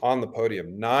 on the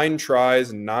podium. 9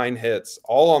 tries, 9 hits,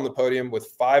 all on the podium, with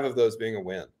 5 of those being a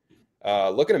win.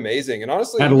 Looking amazing, and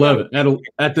honestly, at 11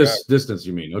 at this distance,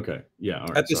 you mean? Okay, yeah. All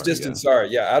right, at this distance,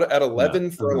 sorry, at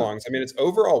 11 furlongs. I mean, its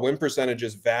overall win percentage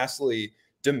is vastly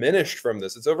diminished from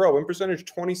this. Its overall win percentage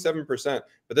 27%,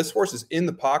 but this horse is in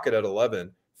the pocket at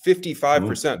 11,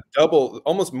 55%, double,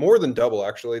 almost more than double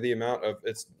actually the amount of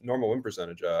its normal win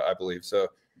percentage, I believe. So,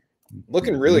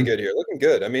 looking really good here, looking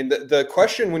good. I mean, the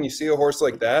question when you see a horse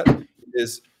like that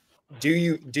is, do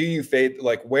you fade?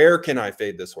 Like, where can I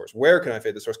fade this horse? Where can I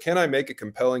fade this horse? Can I make a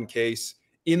compelling case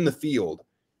in the field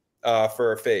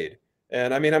for a fade?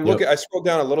 And I mean, I'm looking. I scrolled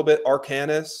down a little bit.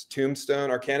 Arcanis, Tombstone.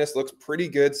 Arcanis looks pretty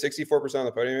good. 64% on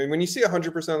the podium. I mean, when you see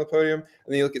 100% on the podium, and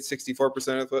then you look at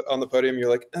 64% on the podium, you're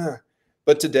like,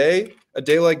 But today, a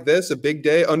day like this, a big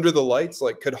day under the lights,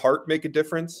 like, could Hart make a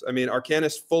difference? I mean,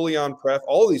 Arcanis fully on pref.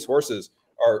 All of these horses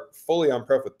are fully on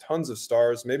pref with tons of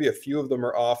stars. Maybe a few of them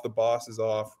are off. The Boss is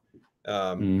off.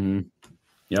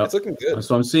 Yeah, it's looking good.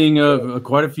 So I'm seeing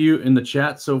quite a few in the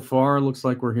chat so far. Looks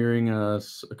like we're hearing a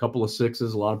couple of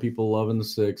 6s. A lot of people loving the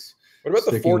 6. What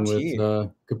about the 14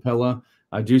 with Capella?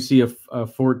 I do see a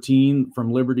 14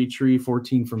 from Liberty Tree,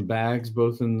 14 from Bags,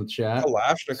 both in the chat.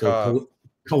 Kalashnikov.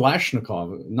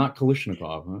 Kalashnikov, not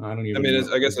Kalishnikov. I don't even. I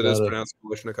mean, I guess it is pronounced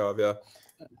Kalashnikov. Yeah.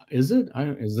 Is it?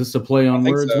 Is this a play on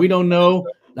words? So. We don't know.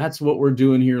 That's what we're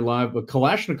doing here live. But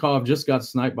Kalashnikov just got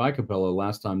sniped by Capella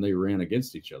last time they ran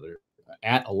against each other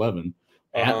at 11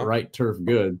 at right turf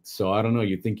good. So I don't know.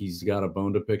 You think he's got a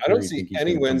bone to pick? I don't see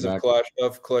any wins of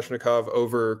Kalashnikov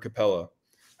over Capella.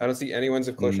 I don't see any wins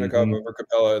of Kalashnikov over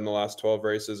Capella in the last 12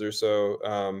 races or so.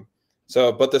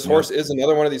 But this horse is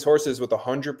another one of these horses with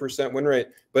 100% win rate.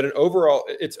 But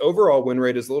its overall win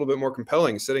rate is a little bit more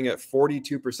compelling, sitting at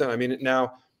 42%. I mean,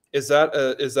 now is that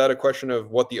a question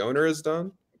of what the owner has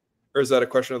done? or is that a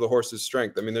question of the horse's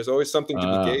strength? I mean, there's always something to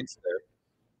be gauged there.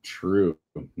 True.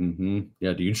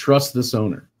 Yeah. Do you trust this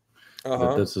owner?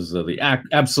 That this is the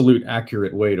absolute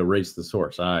accurate way to race this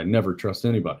horse? I never trust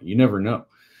anybody. You never know.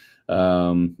 I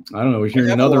don't know. We're hearing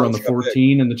another on the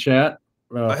 14 in the chat.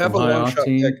 I have a long shot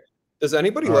pick. Does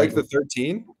anybody like the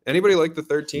 13? Anybody like the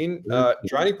 13?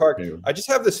 Droney Park. I just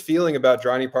have this feeling about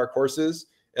Droney Park horses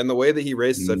and the way that he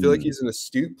races. I feel like he's an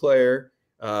astute player,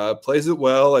 plays it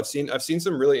well. I've seen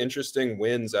some really interesting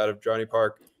wins out of Droney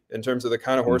Park in terms of the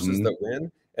kind of horses that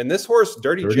win. And this horse,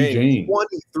 Dirty Jane,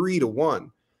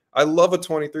 23-1. I love a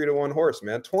 23-1 horse,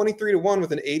 man. 23-1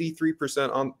 with an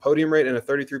 83% on podium rate and a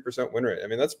 33% win rate. I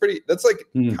mean, that's like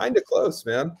kind of close,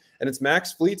 man. And it's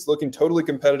Max Fleet's looking totally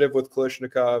competitive with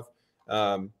Kalashnikov.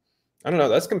 I don't know.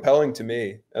 That's compelling to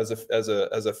me as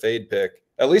a fade pick.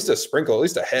 At least a sprinkle, at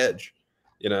least a hedge,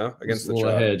 against the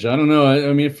trot. Hedge. I don't know.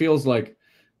 I mean, it feels like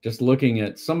just looking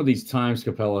at some of these times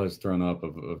Capella has thrown up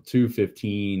of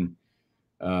 2:15.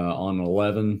 On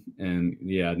 11, and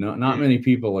not many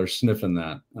people are sniffing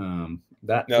that.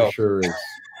 That for sure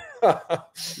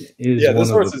is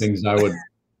one of the things I would.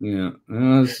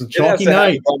 It's a chalky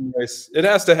night. It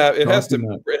has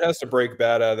to break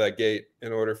bad out of that gate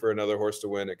in order for another horse to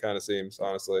win. It kind of seems,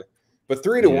 honestly, but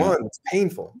 3-1, it's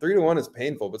painful. 3-1 is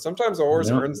painful, but sometimes a horse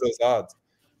earns those odds.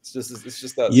 It's just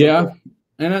that. Simple.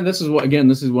 And this is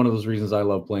one of those reasons I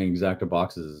love playing exacta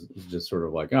boxes. It's just sort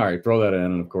of like, all right, throw that in,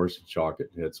 and of course you chalk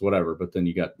it, hits, whatever. But then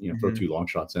you got throw 2 long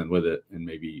shots in with it, and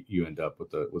maybe you end up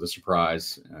with a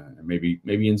surprise, and maybe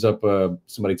ends up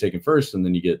somebody taking first, and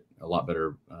then you get a lot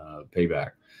better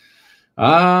payback.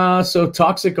 So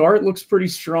Toxic Art looks pretty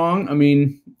strong. I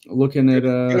mean, looking at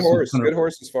good horse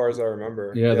as far as I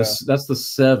remember. Yeah. That's the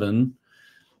 7.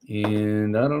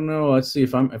 And I don't know. Let's see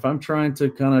if I'm trying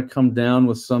to kind of come down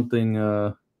with something.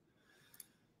 You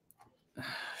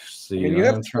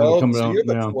have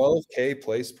 12K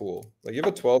place pool. Like you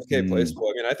have a 12K place pool.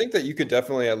 I mean, I think that you could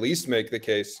definitely at least make the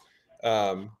case.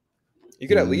 You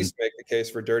could at least make the case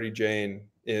for Dirty Jane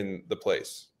in the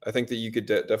place. I think that you could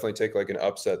definitely take like an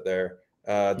upset there.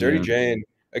 Dirty Jane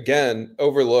again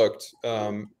overlooked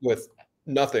with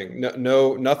nothing,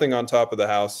 nothing on top of the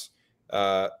house.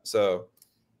 So.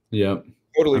 Yeah,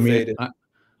 totally faded.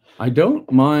 I don't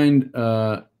mind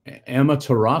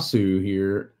Amaterasu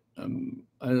here.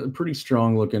 A pretty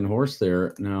strong looking horse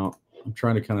there. Now I'm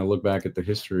trying to kind of look back at the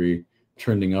history,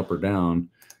 trending up or down.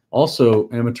 Also,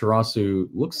 Amaterasu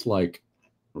looks like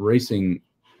racing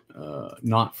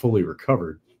not fully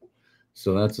recovered.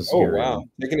 So that's a scary. Oh wow,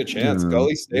 taking a chance.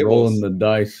 Gully Stables rolling the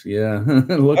dice. Yeah,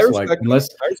 it looks like. I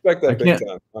respect that big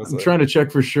time. Honestly. I'm trying to check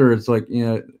for sure. It's like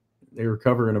they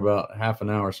recover in about half an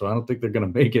hour, so I don't think they're going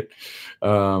to make it.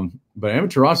 But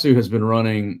Amaterasu has been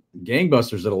running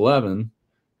gangbusters at 11.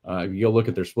 If you go look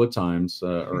at their split times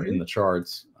or in the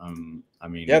charts, I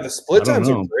mean, the split times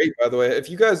are great. By the way, if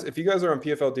you guys are on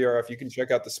PFL DRF, you can check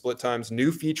out the split times.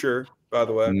 New feature, by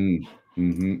the way.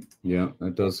 Yeah,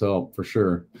 that does help for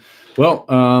sure. Well,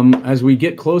 as we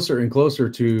get closer and closer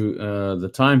to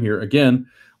the time here, again,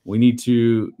 we need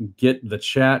to get the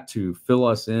chat to fill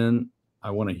us in. I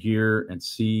want to hear and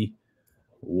see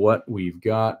what we've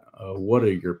got. What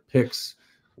are your picks?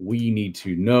 We need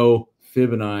to know.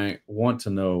 Fib and I want to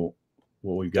know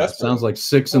what we've got. Sounds like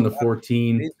 6 and the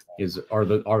 14 are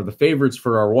the favorites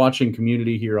for our watching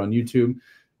community here on YouTube.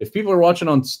 If people are watching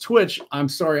on Twitch, I'm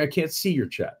sorry I can't see your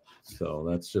chat, so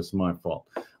that's just my fault.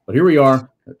 But here we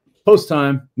are, post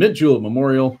time, Mint Julep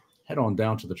Memorial. Head on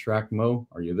down to the track. Mo,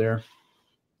 are you there?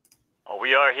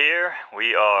 We are here.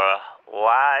 We are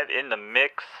live in the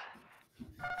mix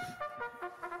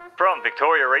from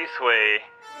Victoria Raceway,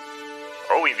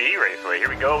 OEV Raceway. Here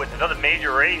we go. It's another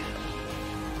major race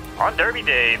on Derby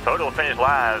Day. Photo finish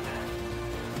live.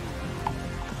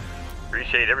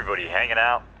 Appreciate everybody hanging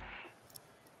out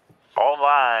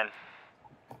online.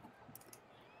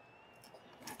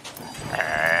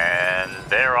 And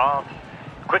they're off.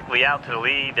 Quickly out to the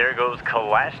lead. There goes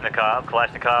Kalashnikov.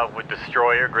 Kalashnikov with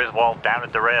Destroyer. Griswold down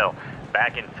at the rail.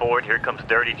 Back and forth. Here comes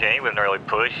Dirty Jane with an early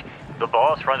push. The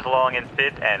Boss runs along in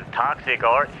 5th, and Toxic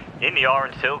Art in the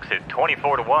orange silks at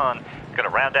 24-1. Going to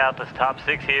round out this top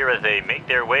 6 here as they make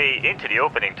their way into the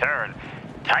opening turn.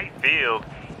 Tight field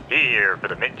here for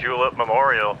the Mint Julep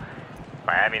Memorial.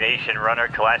 Miami Nation runner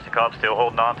Kalashnikov still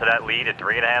holding on to that lead at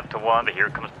 3.5-1, but here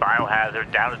comes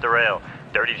Biohazard down at the rail.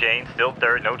 Dirty Jane still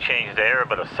 3rd, no change there,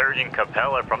 but a surging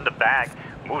Capella from the back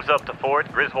moves up to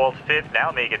 4th. Griswold 5th, now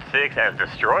make it 6th as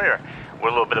Destroyer with a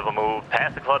little bit of a move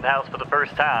past the clubhouse for the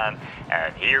first time.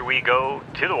 And here we go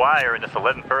to the wire in this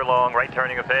 11 furlong right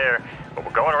turning affair. But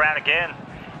we're going around again.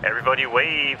 Everybody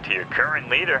wave to your current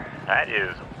leader. That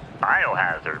is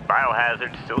Biohazard.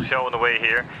 Biohazard still showing the way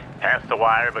here. Past the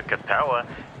wire, but Capella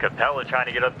trying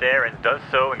to get up there and does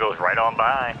so and goes right on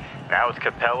by. Now it's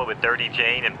Capella with Dirty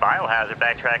Jane and Biohazard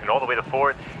backtracking all the way to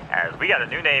fourth. As we got a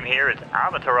new name here, it's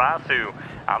Amaterasu.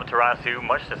 Amaterasu,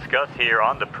 much discussed here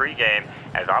on the pregame,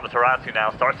 as Amaterasu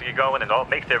now starts to get going and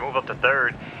makes their move up to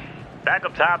third. Back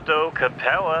up top though,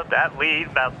 Capella, that lead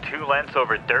about 2 lengths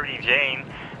over Dirty Jane.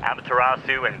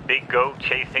 Amaterasu and Big Goat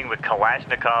chasing with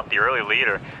Kalashnikov, the early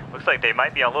leader. Looks like they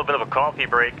might be on a little bit of a coffee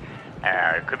break.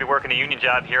 Could be working a union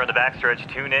job here on the backstretch.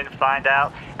 Tune in, find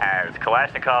out, as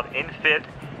Kalashnikov in fifth,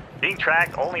 being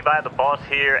tracked only by the boss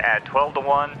here at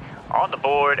 12-1 on the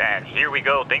board. And here we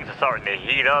go. Things are starting to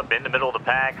heat up in the middle of the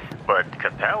pack. But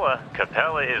Capella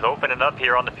is opening up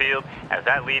here on the field, as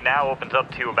that lead now opens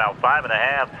up to about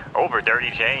 5.5 over Dirty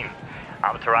Jane.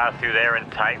 Amaterasu there in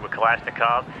tight with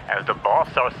Kalashnikov as the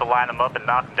boss starts to line him up and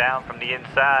knock him down from the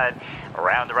inside.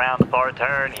 Around the far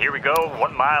turn. Here we go.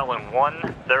 1 mile and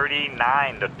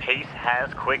 1:39. The pace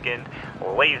has quickened,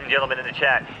 ladies and gentlemen in the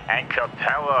chat. And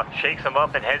Capella shakes him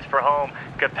up and heads for home.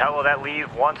 Capella, that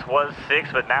lead once was 6,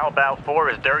 but now about 4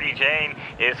 as Dirty Jane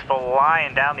is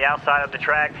flying down the outside of the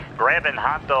track, grabbing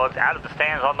hot dogs out of the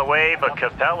stands on the way. But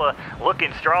Capella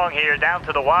looking strong here down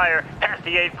to the wire, past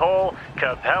the 8th pole.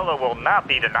 Capella will not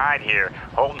be denied here.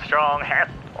 Holding strong,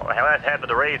 last half of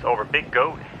the race over Big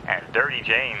Goat and Dirty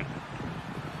Jane.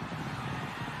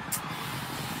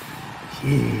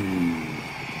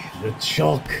 The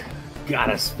chalk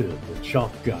got us, Phil. The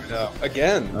chalk got us.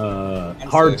 Again.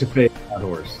 Hard to fade that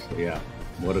horse. Yeah.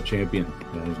 What a champion.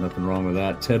 Yeah, there's nothing wrong with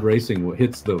that. Ted Racing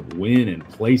hits the win and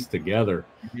place together.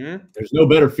 Mm-hmm. There's no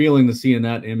better feeling than seeing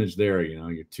that image there. You know,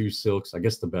 your 2 silks. I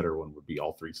guess the better one would be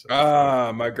all 3 silks.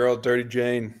 My girl, Dirty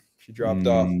Jane. She dropped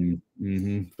off.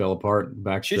 Fell apart.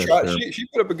 She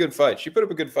put up a good fight.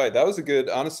 That was a good,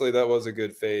 honestly, that was a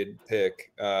good fade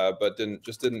pick, but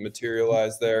didn't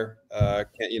materialize there. I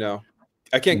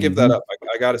can't give that up.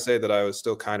 I got to say that I was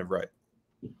still kind of right.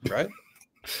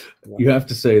 You have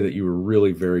to say that you were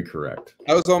really very correct.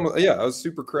 I was I was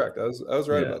super correct. I was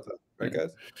right about that. Right,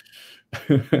 guys?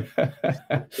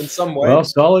 In some way. Well,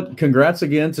 solid. Congrats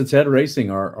again to Ted Racing,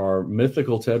 our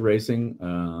mythical Ted Racing.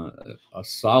 A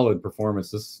solid performance.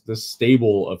 This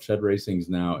stable of Ted Racings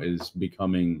now is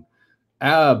becoming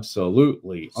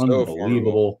absolutely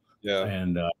unbelievable. Yeah.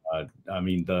 And I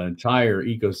mean, the entire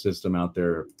ecosystem out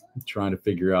there trying to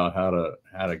figure out how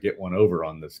to get one over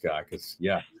on this guy. Because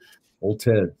old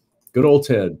Ted, good old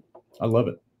Ted. I love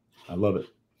it.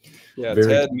 Yeah,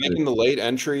 Ted making the late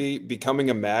entry,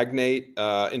 becoming a magnate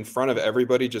in front of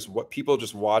everybody, people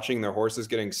just watching their horses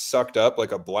getting sucked up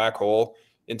like a black hole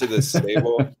into this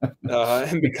stable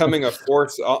and becoming a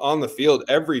force on the field.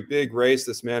 Every big race,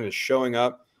 this man is showing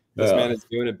up. This man is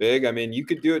doing it big. I mean, you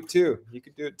could do it too.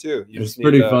 It's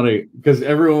pretty funny because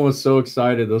everyone was so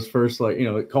excited those first,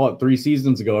 call it 3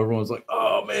 seasons ago. Everyone's like,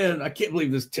 oh man, I can't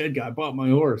believe this Ted guy bought my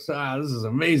horse. This is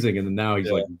amazing. And then now he's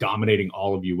like dominating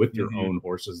all of you with your own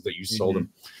horses that you sold him.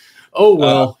 Oh,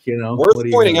 well,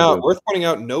 worth pointing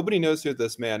out, nobody knows who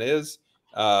this man is.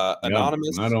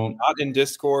 Anonymous, not in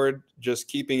Discord, just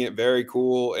keeping it very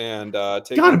cool and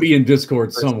gotta be in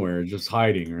Discord somewhere, just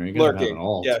hiding, right? Lurking.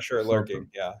 Yeah, sure, lurking.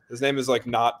 Yeah, his name is like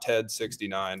not Ted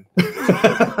 69.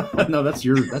 No, that's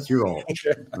your alt.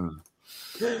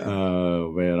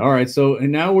 Oh man! All right, so and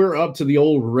now we're up to the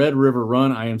old Red River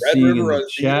Run. I am seeing in the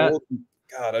chat.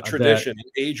 A tradition,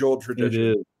 an age-old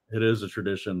tradition. It is a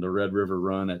tradition, the Red River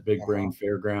Run at Big Brain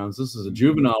Fairgrounds. This is a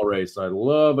juvenile race. I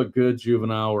love a good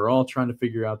juvenile. We're all trying to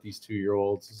figure out these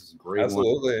 2-year-olds. This is a great.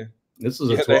 Absolutely. This is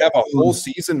they have a whole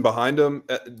season behind them.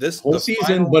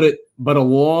 But a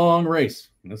long race.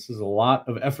 This is a lot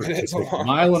of effort. It's a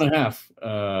mile and a half.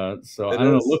 So I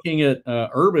don't know. Looking at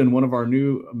Urban, one of our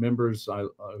new members,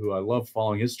 who I love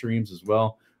following his streams as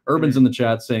well. Urban's in the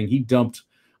chat saying he dumped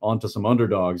onto some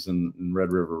underdogs in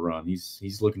Red River Run.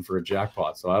 He's looking for a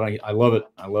jackpot. So I love it.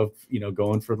 I love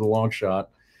going for the long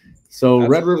shot. So absolutely.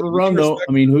 Red River Run though.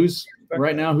 I mean, who's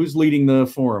leading the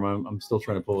forum? I'm still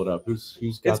trying to pull it up. Who's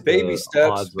got? It's Baby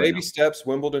Steps. Baby Steps.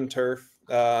 Wimbledon Turf.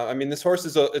 I mean, this horse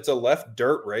it's a left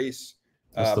dirt race.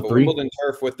 But Wimbledon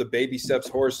Turf with the Baby Steps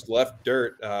horse left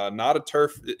dirt. Not a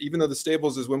turf. Even though the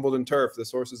stables is Wimbledon Turf,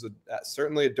 this horse is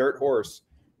certainly a dirt horse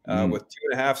with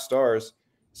 2.5 stars.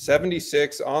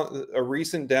 76 on a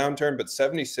recent downturn, but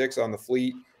 76 on the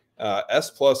fleet.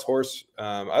 S+ horse.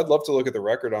 I'd love to look at the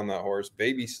record on that horse.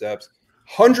 Baby Steps,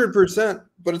 100%,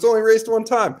 but it's only raced 1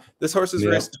 time. This horse has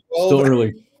raced 12. Still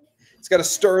early. It's got a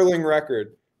sterling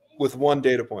record with 1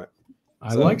 data point.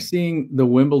 I like seeing the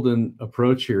Wimbledon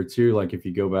approach here too. Like if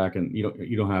you go back and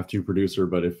you don't have to, producer,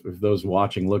 but if those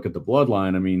watching look at the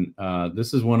bloodline, I mean,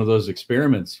 this is one of those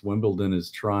experiments. Wimbledon is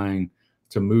trying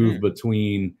to move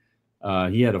between.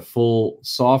 He had a full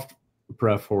soft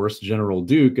pref horse, General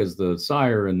Duke, as the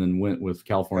sire, and then went with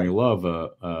California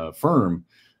Love, firm.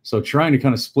 So trying to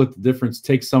kind of split the difference,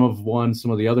 take some of one,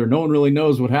 some of the other. No one really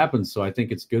knows what happens. So I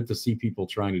think it's good to see people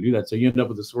trying to do that. So you end up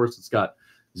with this horse that's got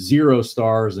 0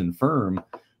 stars in firm,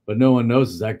 but no one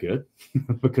knows, is that good?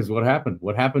 Because what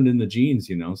happened in the genes,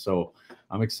 so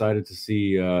I'm excited to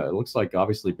see. It looks like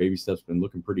obviously Baby Step's been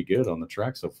looking pretty good on the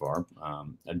track so far.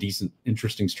 A decent,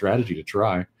 interesting strategy to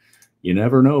try. You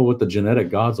never know what the genetic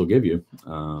gods will give you.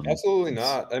 Absolutely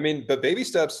not. I mean, but Baby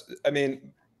Steps, I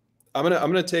mean, I'm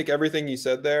gonna take everything you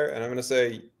said there and I'm gonna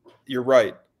say you're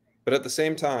right. But at the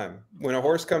same time, when a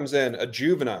horse comes in, a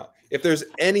juvenile, if there's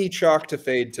any chalk to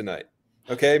fade tonight,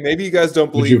 okay, maybe you guys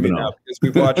don't believe me now because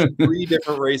we've watched 3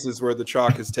 different races where the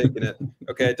chalk has taken it.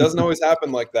 Okay, it doesn't always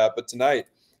happen like that, but tonight,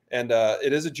 and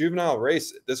it is a juvenile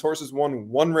race. This horse has won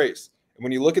 1 race, and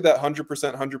when you look at that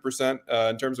 100%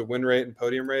 in terms of win rate and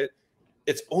podium rate,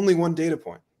 it's only 1 data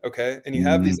point. Okay, and you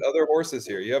have these other horses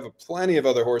here. You have plenty of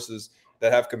other horses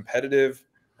that have competitive.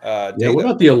 Data. What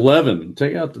about the 11?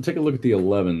 Take a look at the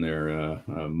 11 there,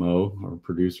 Mo, our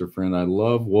producer friend. I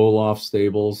love Wolof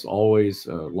Stables, always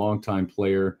a longtime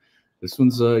player. This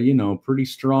one's pretty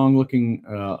strong looking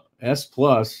S+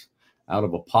 out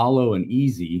of Apollo and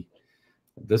Easy.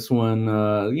 This one,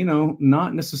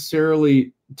 not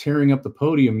necessarily tearing up the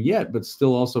podium yet, but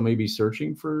still also maybe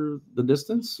searching for the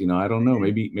distance. I don't know.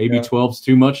 Maybe 12's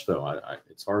too much though.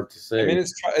 It's hard to say. I mean,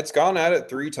 it's gone at it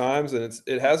 3 times and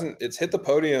it's hit the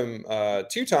podium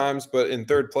 2 times, but in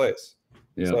 3rd place.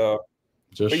 Yeah. So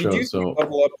just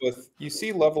you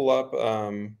see level up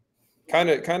kind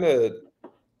of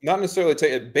not necessarily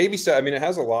take it. Baby Step. I mean, it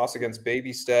has a loss against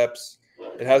Baby Steps.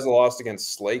 It has a loss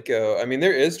against Slako. I mean,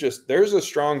 there's a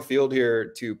strong field here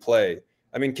to play.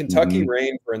 I mean, Kentucky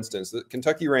Rain, for instance, the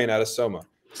Kentucky Rain out of Soma,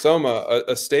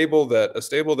 a stable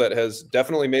that has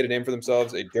definitely made a name for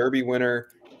themselves, a Derby winner,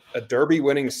 a Derby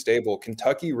winning stable.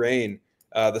 Kentucky Rain,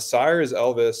 the sire is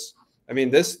Elvis. I mean,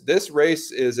 this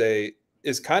race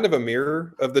is kind of a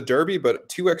mirror of the Derby, but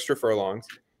 2 extra furlongs.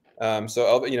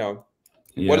 So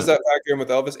what does that factor in with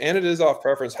Elvis? And it is off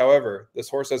preference. However, this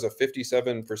horse has a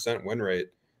 57% win rate.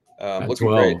 Looking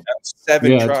 12. great. That's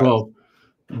 7 tries. 12.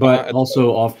 But also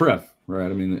 12. Off pref,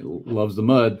 right? I mean, it loves the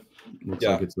mud. Looks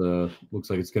like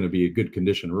it's going to be a good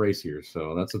condition race here.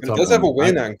 So that's a tough one. It does have a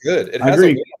win on good. It has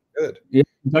agree. a win on good. Yeah,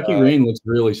 Kentucky Rain looks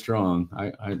really strong.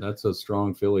 That's a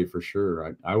strong filly for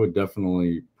sure. I would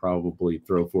definitely probably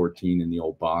throw 14 in the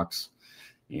old box.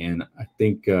 And I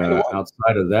think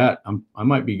outside of that, I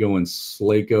might be going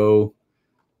Slako,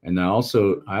 and I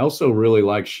also really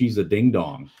like She's a Ding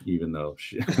Dong, even though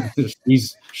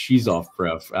she's off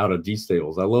pref out of D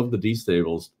Stables. I love the D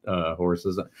Stables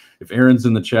horses. If Aaron's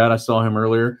in the chat, I saw him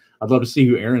earlier. I'd love to see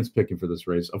who Aaron's picking for this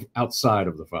race outside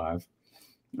of the 5.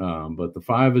 But the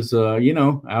 5 is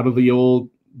out of the old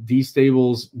D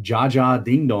Stables Jaja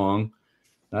Ding Dong.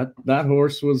 That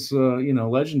horse was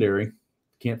legendary.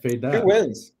 Can't fade that.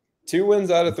 2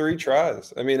 wins out of 3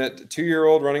 tries. I mean, a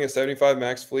 2-year-old running a 75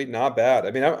 max fleet, not bad.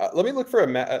 I mean, let me look for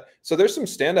so there's some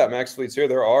standout max fleets here.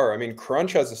 There are. I mean,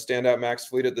 Crunch has a standout max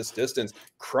fleet at this distance.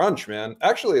 Crunch, man.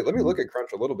 Actually, let me look at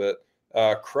Crunch a little bit.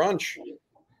 Crunch.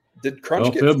 Did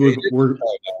Crunch get?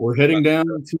 We're heading down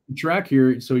to the track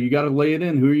here, so you got to lay it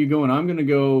in. Who are you going? I'm going to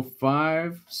go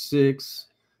 5, 6,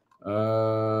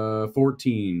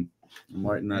 14. I'm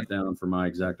writing that down for my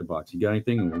exacta box. You got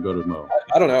anything? And we'll go to Mo.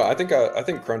 I don't know. I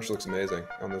think Crunch looks amazing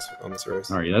on this race.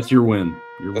 All right, that's your win.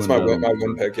 That's my win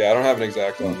pick. Yeah, I don't have an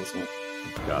exacta on this one.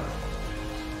 Got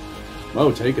it.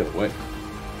 Mo, take it away.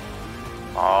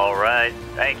 All right.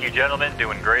 Thank you, gentlemen.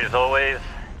 Doing great as always.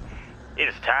 It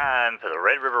is time for the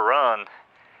Red River Run.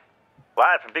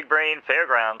 Live from Big Brain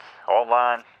Fairgrounds,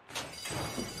 online.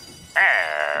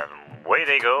 And away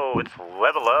they go. It's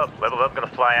Level Up. Level Up going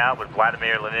to fly out with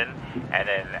Vladimir Lenin. And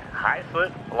then High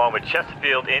Slip along with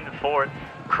Chesterfield in 4th.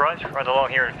 Crunch runs along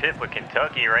here in 5th with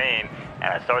Kentucky Rain. And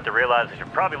I start to realize I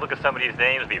should probably look at some of these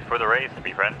names before the race and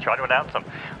try to announce them.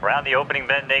 Around the opening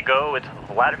bend they go. It's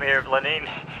Vladimir Lenin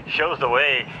shows the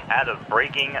way out of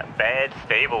Breaking Bad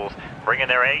Stables, bringing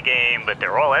their A game, but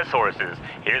they're all S horses.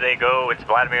 Here they go. It's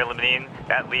Vladimir Lenin.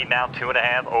 That lead now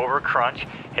 2.5 over Crunch.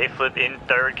 Hayslip in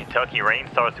 3rd. Kentucky Rain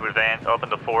starts to advance up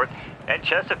into 4th. And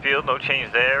Chesterfield, no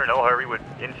change there. No hurry with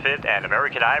in 5th. And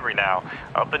American Ivory now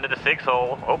up into the 6th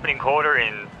hole. Opening quarter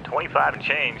in 25 and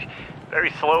change.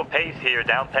 Very slow pace here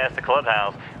down past the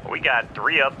clubhouse. We got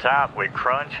 3 up top with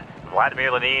Crunch,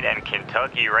 Vladimir Lenin and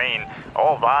Kentucky Rain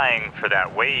all vying for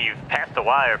that wave past the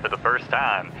wire for the first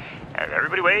time. And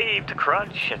everybody wave to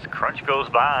Crunch as Crunch goes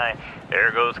by.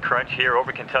 There goes Crunch here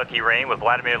over Kentucky Rain with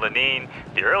Vladimir Lenin.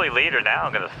 The early leader now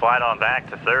going to slide on back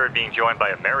to third, being joined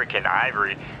by American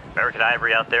Ivory. American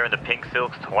Ivory out there in the pink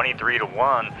silks,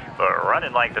 23-1, but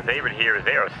running like the favorite here as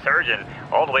they are surging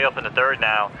all the way up in the third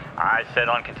now. Eyes set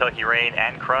on Kentucky Rain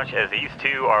and Crunch as these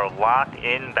two are locked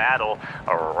in battle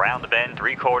around the bend,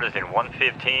 3/4 in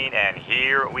 1:15, and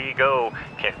here we go.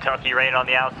 Kentucky Rain on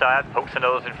the outside, pokes the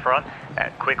nose in front,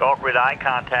 that quick awkward eye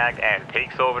contact, and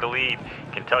takes over the lead.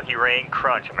 Kentucky Rain,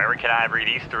 Crunch, American Ivory,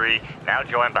 these three now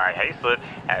joined by Hayslip,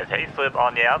 as Hayslip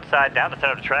on the outside down the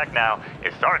center of the track now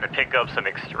is starting to pick up some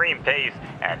extreme pace.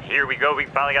 And here we go, we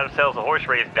finally got ourselves a horse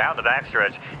race down the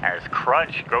backstretch as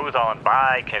Crunch goes on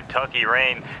by Kentucky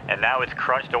Rain, and now it's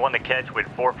Crunch the one to catch with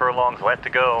 4 furlongs left to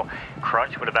go.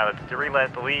 Crunch with about a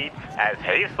 3-length lead as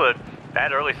Hayslip,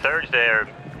 that early surge there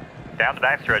down the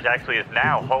backstretch actually is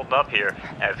now holding up here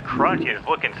as Crunch is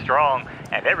looking strong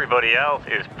and everybody else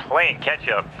is playing catch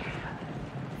up.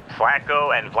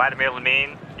 Flacco and Vladimir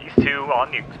Lenin, these two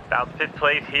on the about 5th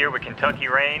place here with Kentucky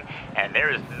Rain, and there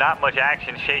is not much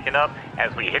action shaking up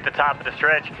as we hit the top of the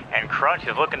stretch, and Crunch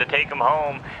is looking to take them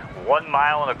home. 1.25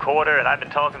 miles, and I've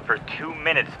been talking for 2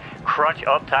 minutes. Crunch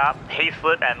up top,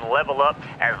 Hayslip and Level Up,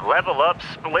 as Level Up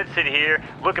splits it here,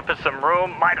 looking for some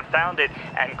room, might have found it,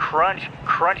 and Crunch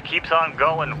keeps on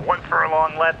going, 1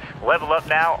 furlong left. Level Up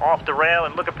now off the rail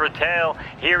and looking for a tail.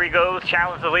 Here he goes,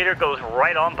 challenge the leader, goes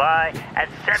right on by at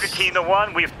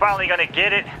 17-1. We're finally going to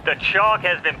get it. The chalk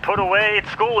has been put away.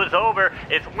 School is over.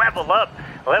 It's Level Up.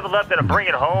 Level Up going to bring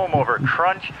it home over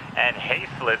Crunch and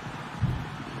Hayslip.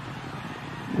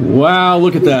 Wow,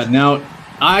 look at that. Now,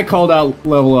 I called out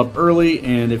Level Up early,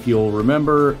 and if you'll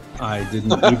remember, I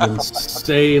didn't even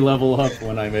say Level Up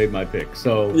when I made my pick.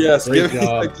 So, yes, great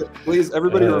job. Please,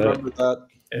 everybody remember that.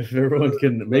 If everyone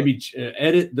can maybe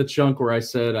edit the chunk where I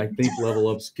said I think Level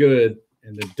Up's good,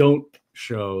 and then don't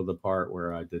show the part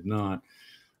where I did not.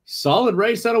 Solid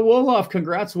race out of Wolof.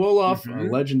 Congrats, Wolof. A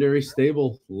legendary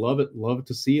stable. Love it. Love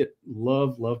to see it.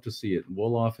 Love to see it.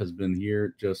 Wolof has been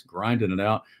here just grinding it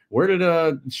out. Where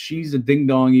did She's a Ding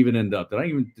Dong even end up? Did I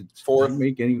even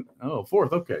make any? Oh,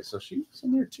 4th. Okay, so she was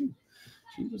in there too.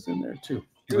 She was in there too.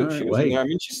 Dude, she was in there. I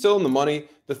mean, she's still in the money.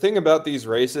 The thing about these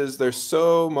races, there's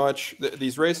so much.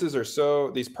 These races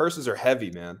are these purses are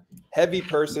heavy, man. Heavy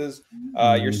purses.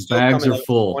 You're still bags coming are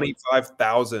full.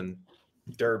 25,000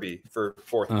 Derby for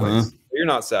 4th place. You're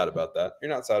not sad about that.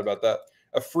 You're not sad about that.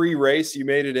 A free race, you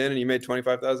made it in, and you made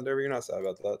 25,000 Derby. You're not sad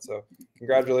about that. So,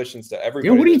 congratulations to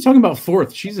everybody. Yeah, what are you talking about?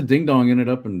 4th. She's a Ding Dong ended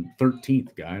up in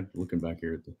 13th. Guy, looking back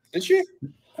here at the. Did she?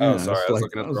 Oh, sorry.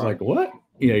 I was like, what?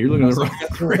 Yeah, you're looking at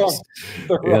the wrong.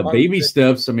 Yeah, Baby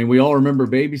Steps. I mean, we all remember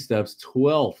Baby Steps.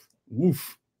 12th.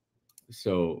 Woof.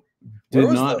 So. Did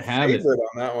not have it on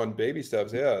that one. Baby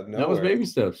Steps, yeah. That was Baby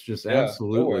Steps, just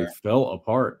absolutely fell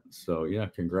apart. So yeah,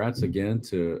 congrats again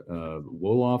to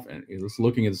Wolof, and it's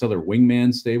looking at this other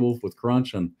Wingman stable with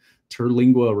Crunch on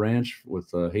Terlingua Ranch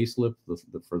with Hayslip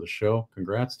for the show.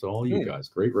 Congrats to all you guys.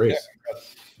 Great race.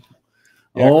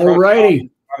 All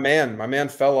righty, my man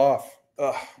fell off.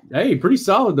 Ugh. Hey, pretty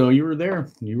solid though. You were there.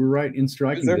 You were right in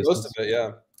striking distance. Most of it,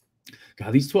 yeah.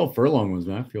 God, these 12 furlong ones,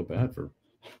 man, I feel bad for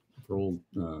old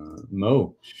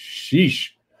Mo. Sheesh.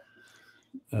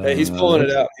 Hey, he's pulling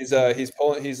it out. He's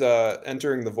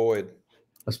entering the void.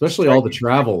 Especially all the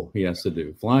travel he has to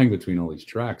do. Flying between all these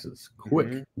tracks is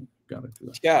quick. Gotta do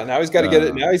that. Yeah, now he's got to get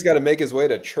it. Now he's got to make his way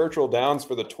to Churchill Downs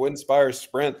for the Twin Spires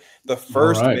Sprint, the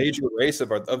first major race of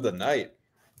the night.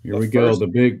 Here we go.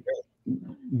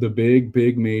 The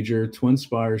big major Twin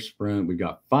Spires Sprint. We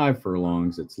got 5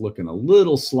 furlongs. It's looking a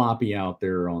little sloppy out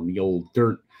there on the old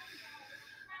dirt.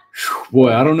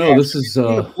 Boy, I don't know. This is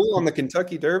on the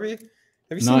Kentucky Derby. Have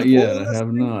you seen not yet? I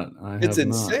have not. It's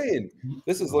insane.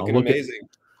 This is looking amazing.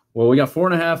 Well, we got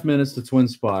 4.5 minutes to Twin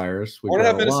Spires.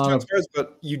 4.5 minutes to Twin Spires,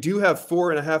 but you do have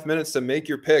 4.5 minutes to make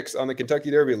your picks on the Kentucky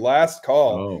Derby. Last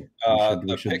call.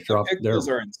 The picks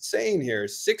are insane here.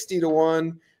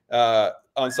 60-1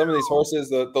 on some of these horses.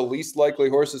 The least likely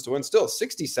horses to win. Still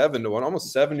 67-1,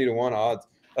 almost 70-1 odds.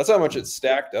 That's how much it's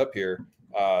stacked up here.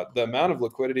 The amount of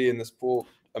liquidity in this pool.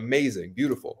 Amazing,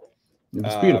 beautiful.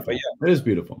 It's beautiful. It is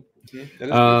beautiful.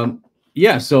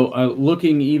 Yeah. So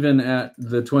looking even at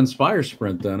the Twin Spires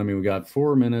Sprint, then I mean, we got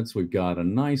 4 minutes. We've got a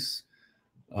nice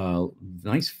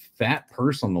fat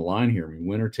purse on the line here. I mean,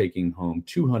 winner taking home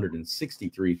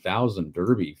 263,000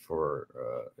 Derby for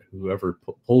whoever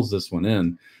pulls this one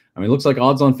in. I mean, it looks like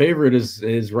odds-on favorite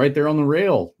is right there on the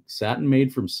rail. Satin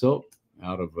Made from Silk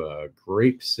out of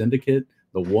Grape Syndicate,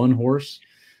 the one horse.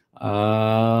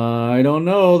 I don't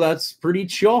know. That's pretty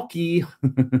chalky.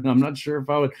 I'm not sure if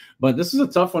I would, but this is a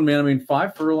tough one, man. I mean,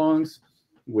 5 furlongs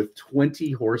with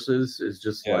 20 horses is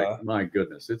just like, my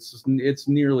goodness. It's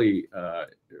nearly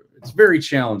it's very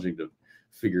challenging to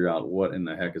figure out what in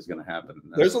the heck is going to happen.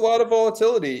 There's a lot of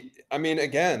volatility. I mean,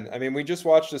 again, we just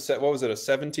watched a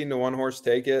 17-1 horse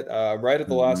take it right at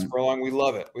the last furlong. We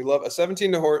love it. We love a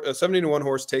 17 to 1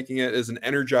 horse taking it is an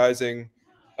energizing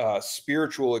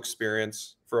spiritual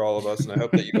experience for all of us, and I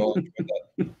hope that you all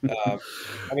enjoyed that.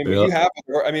 You have.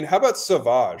 How about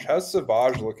Sauvage? How's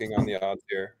Sauvage looking on the odds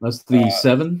here? That's the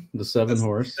seven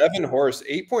horse. 7 horse,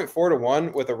 8.4 to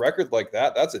 1 with a record like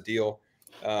that. That's a deal.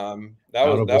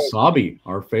 Wasabi,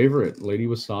 our favorite, Lady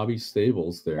Wasabi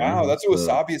stables there. Wow, that's a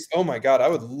Wasabi. Oh my God, I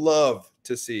would love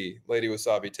to see Lady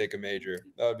Wasabi take a major.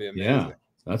 That would be amazing. Yeah,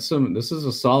 this is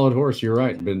a solid horse. You're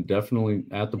right. Been definitely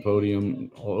at the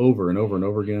podium over and over and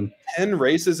over again. 10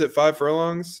 races at 5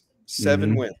 furlongs,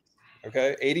 7 wins.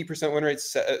 Okay, 80% win rate.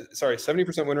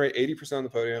 70% win rate, 80% on the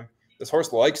podium. This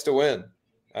horse likes to win.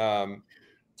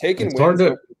 Taking wins. Hard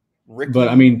to, but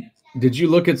I mean, did you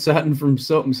look at Satin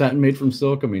Made from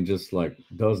Silk? I mean, just like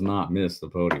does not miss the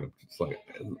podium. It's like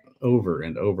over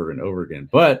and over and over again.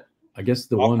 But I guess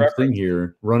the one thing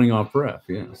here, running off breath.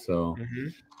 Yeah. So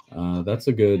that's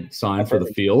a good sign for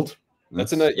the field.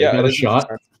 That's got a shot.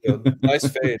 Nice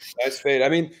fade. Nice fade. I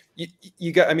mean,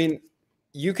 you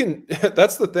can,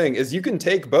 that's the thing is you can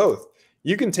take both.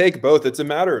 You can take both. It's a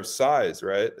matter of size,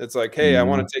 right? It's like, hey, I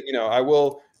want to take,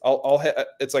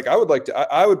 it's like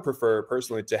I would prefer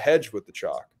personally to hedge with the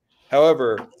chalk.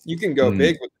 However, you can go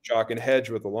big with the chalk and hedge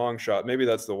with a long shot. Maybe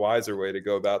that's the wiser way to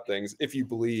go about things if you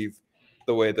believe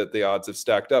the way that the odds have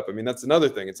stacked up. I mean, that's another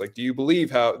thing. It's like, are you going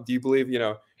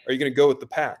to go with the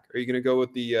pack? Are you going to go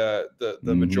with the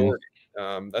majority?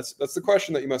 That's the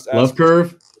question that you must ask. Left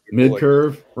curve, mid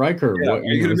curve, right curve. Yeah, are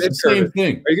you going to same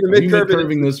thing? Are you going to mid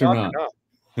curving this or not?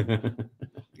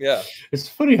 Yeah, it's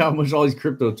funny how much all these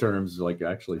crypto terms like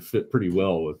actually fit pretty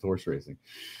well with horse racing.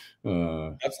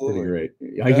 Absolutely great.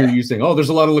 I hear you saying, "Oh, there's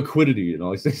a lot of liquidity," and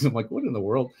all these things. I'm like, "What in the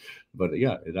world?" But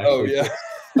yeah, it actually.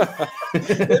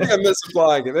 Maybe I'm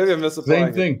misapplying it.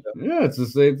 Same thing. Yeah, it's the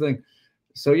same thing.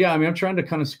 So yeah, I mean, I'm trying to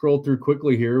kind of scroll through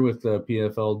quickly here with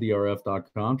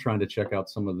PFLDRF.com, trying to check out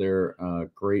some of their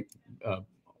great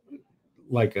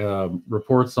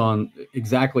reports on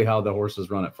exactly how the horses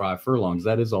run at 5 furlongs.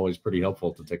 That is always pretty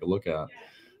helpful to take a look at.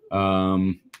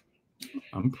 I'm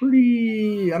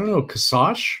pretty, I don't know,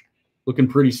 Kassash looking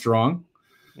pretty strong.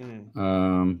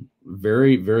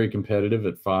 Very, very competitive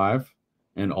at 5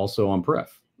 and also on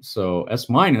pref. So S-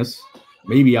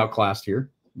 maybe outclassed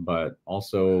here, but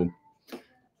also,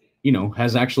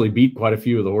 has actually beat quite a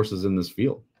few of the horses in this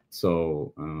field.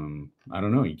 So I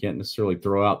don't know. You can't necessarily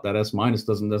throw out that S-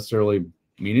 doesn't necessarily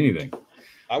mean anything.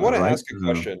 I want to ask a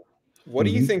question. What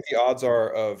do you think the odds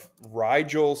are of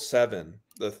Rigel 7,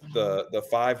 the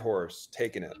 5 horse,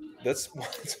 taking it? It's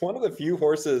one of the few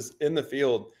horses in the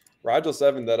field, Rigel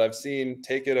 7, that I've seen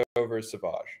take it over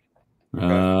Sauvage.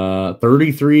 Okay.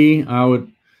 33, I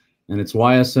would, and it's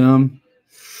YSM.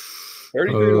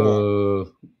 33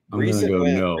 to 1. Recent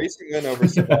win over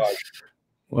Sauvage.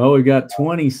 Well, we've got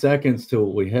 20 seconds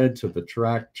till we head to the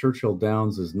track. Churchill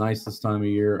Downs is nice this time of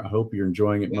year. I hope you're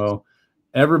enjoying it, Mo.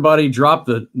 Everybody drop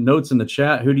the notes in the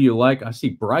chat. Who do you like? I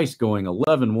see Bryce going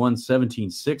 11-1,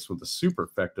 17-6 with the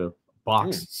superfecta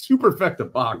box.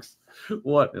 Superfecta box.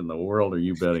 What in the world are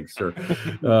you betting, sir?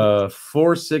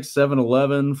 4, 6, 7,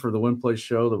 11 for the win play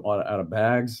show out of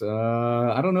bags.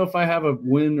 I don't know if I have a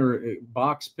win or a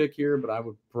box pick here, but I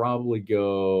would probably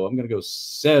go. I'm going to go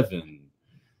 7,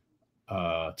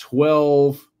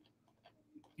 12,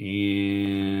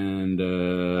 and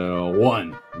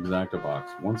 1. Exacta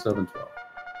box. 1, 7, 12.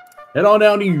 Head on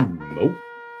down to you, Mo.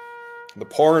 The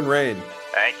pouring rain.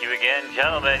 Thank you again,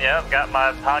 gentlemen. Yep, got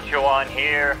my poncho on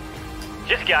here.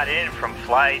 Just got in from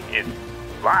flight. It's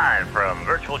live from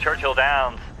virtual Churchill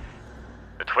Downs.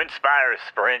 The Twin Spires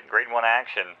Sprint Grade 1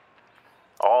 action.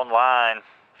 Online.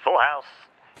 Full house.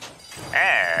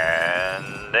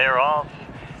 And they're off.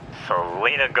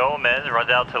 Selena Gomez runs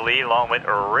out to lead along with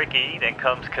Ricky. Then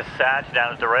comes Kassash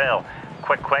down at the rail.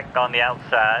 Quick on the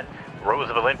outside.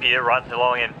 Rose of Olympia runs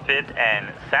along in 5th.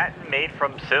 And Satin Made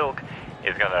from Silk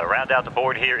is going to round out the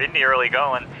board here in the early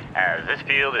going as this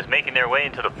field is making their way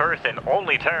into the first and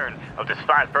only turn of this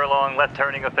 5 furlong left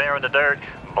turning affair in the dirt.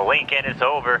 Blink and it's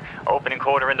over. Opening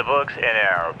quarter in the books and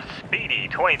a speedy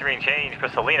 23 and change for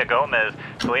Selena Gomez.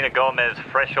 Selena Gomez,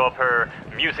 fresh off her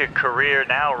music career,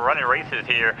 now running races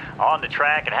here on the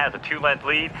track and has a 2-length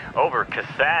lead over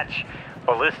Kassash.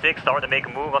 Ballistic starting to make a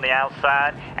move on the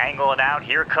outside, angling out.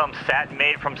 Here comes Satin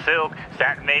Made from Silk.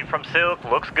 Satin Made from Silk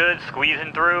looks good,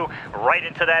 squeezing through right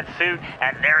into that suit,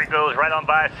 and there he goes right on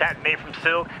by Satin Made from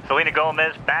Silk. Selena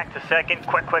Gomez back to second,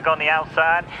 quick on the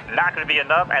outside. Not going to be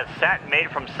enough as Satin Made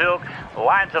from Silk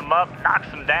lines him up, knocks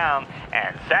him down,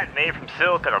 and Satin Made from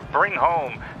Silk going to bring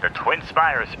home the Twin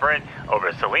Spire sprint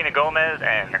over Selena Gomez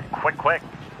and quick.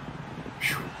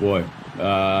 Boy,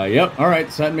 yep. All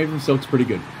right, Satin Made from Silk's pretty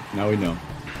good. Now we know.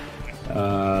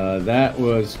 That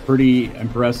was pretty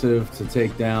impressive to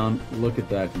take down. Look at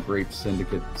that Grape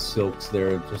Syndicate silks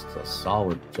there. Just a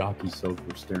solid jockey silk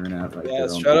we're staring at right there.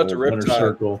 Shout out to Riptide.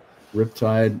 Circle.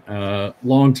 Riptide,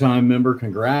 longtime member.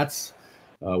 Congrats.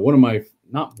 My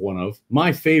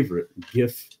favorite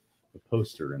GIF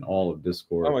poster in all of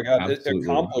Discord. Oh my God, it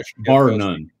accomplished bar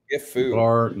none. GIF food.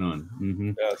 Bar none.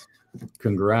 Mm-hmm. Yes.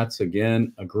 Congrats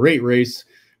again. A great race.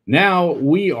 Now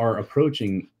we are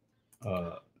approaching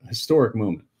historic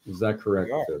moment. Is that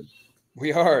correct?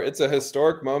 We are. It's a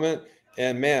historic moment,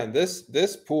 and man, this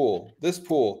pool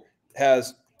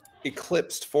has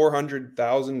eclipsed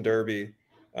 400,000 Derby,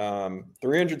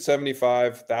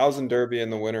 375,000 Derby in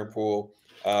the winter pool.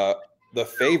 The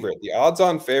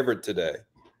odds-on favorite today,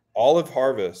 Olive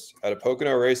Harvest at a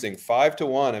Pocono Racing,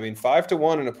 5-1. I mean,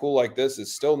 5-1 in a pool like this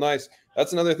is still nice.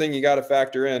 That's another thing you got to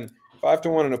factor in.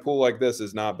 5-1 in a pool like this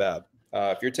is not bad.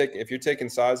 If you're taking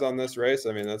size on this race,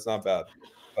 I mean, that's not bad.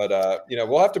 But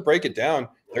we'll have to break it down.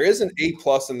 There is an A+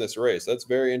 in this race. That's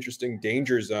very interesting.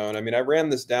 Danger Zone. I mean, I ran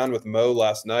this down with Mo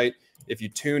last night. If you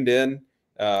tuned in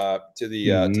to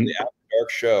the After Dark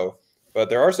show, but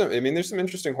there's some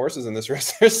interesting horses in this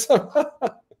race. There's some.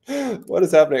 What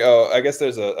is happening? Oh, I guess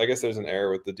there's an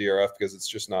error with the DRF because it's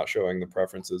just not showing the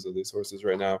preferences of these horses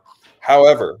right now.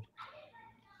 However.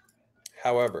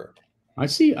 I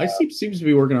see. Seems to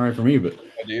be working all right for me, but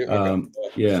do you? Okay.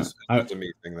 Yeah, it's a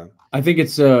me thing then. I think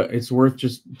it's worth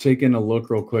just taking a look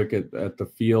real quick at the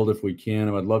field if we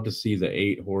can. I'd love to see the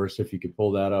 8 horse if you could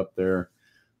pull that up there.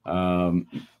 Mo,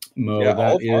 yeah,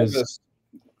 that is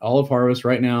Olive Harvest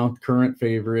right now, current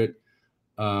favorite.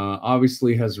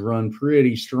 Obviously has run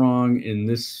pretty strong in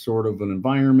this sort of an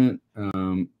environment.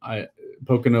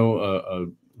 Pocono, a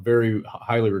very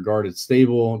highly regarded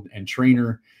stable and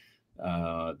trainer.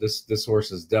 This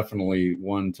horse is definitely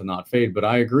one to not fade, but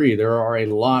I agree. There are a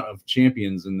lot of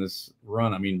champions in this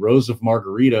run. I mean, Rose of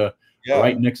Margarita,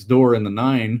 right next door in the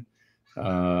 9.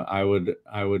 I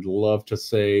would love to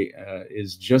say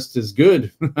is just as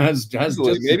good as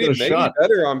maybe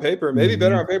better on paper. Maybe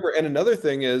better on paper. And another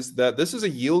thing is that this is a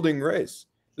yielding race.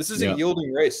 This is a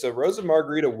yielding race. So Rose of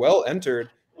Margarita well entered.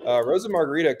 Rose of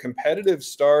Margarita competitive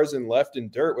stars in left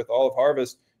and dirt with Olive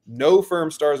Harvest. No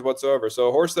firm stars whatsoever. So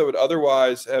a horse that would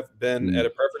otherwise have been at a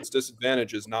preference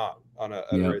disadvantage is not on a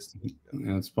race.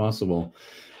 Yeah, it's possible.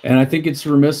 And I think it's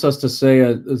remiss us to say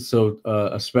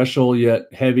a special yet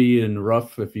heavy and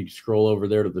rough. If you scroll over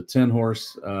there to the 10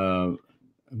 horse,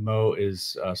 Mo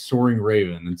is Soaring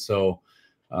Raven. And so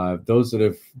those that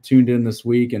have tuned in this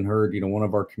week and heard, one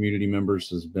of our community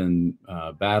members has been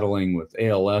battling with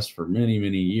ALS for many,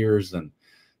 many years. And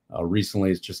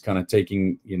recently it's just kind of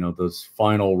taking, those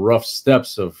final rough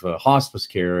steps of hospice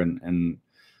care and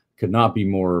could not be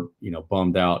more,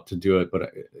 bummed out to do it.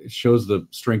 But it shows the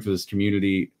strength of this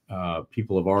community.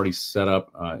 People have already set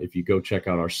up. If you go check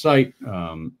out our site,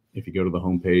 if you go to the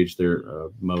homepage there,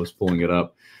 Mo's pulling it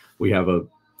up. We have a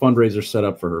fundraiser set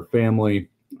up for her family.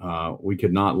 We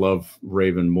could not love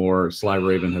Raven more. Sly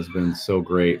Raven has been so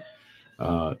great.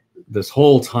 This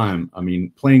whole time, I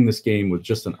mean, playing this game with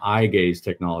just an eye gaze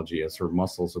technology as her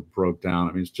muscles have broke down.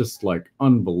 I mean, it's just like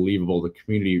unbelievable, the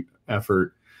community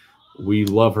effort. We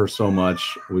love her so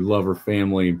much. We love her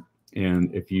family.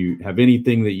 And if you have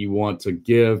anything that you want to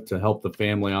give to help the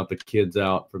family out, the kids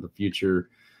out for the future,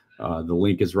 the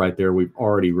link is right there. We've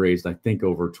already raised, I think,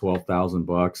 over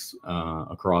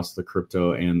 $12,000 across the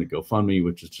crypto and the GoFundMe,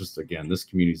 which is just, again, this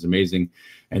community is amazing.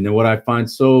 And then what I find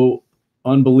so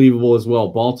unbelievable as well,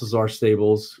 Baltazar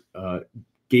Stables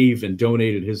gave and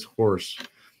donated his horse.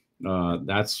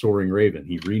 That's Soaring Raven.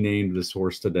 He renamed this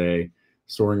horse today.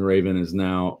 Soaring Raven is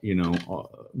now,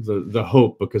 the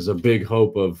hope, because a big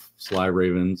hope of Sly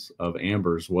Ravens, of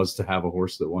Amber's, was to have a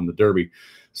horse that won the Derby.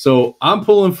 So I'm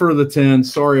pulling for the 10.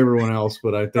 Sorry, everyone else,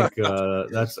 but I think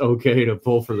that's okay to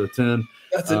pull for the 10.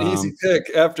 That's an easy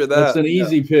pick after that. That's an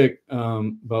easy pick,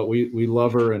 but we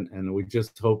love her, and we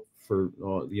just hope for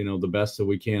the best that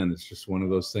we can. It's just one of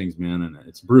those things, man, and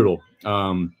it's brutal.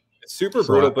 It's super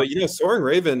brutal, but Soaring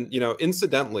Raven,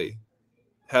 incidentally,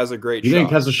 has a great shot. You think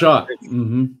has a shot?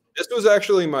 Mm-hmm. This was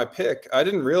actually my pick. I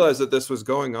didn't realize that this was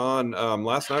going on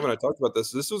last night when I talked about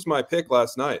this. This was my pick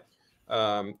last night.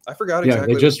 I forgot Yeah,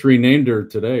 exactly. they just renamed her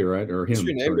today, right? Or him. Just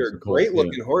renamed Sorry, her. it's a colt. Great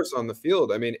looking horse on the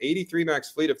field. I mean, 83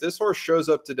 max fleet. If this horse shows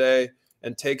up today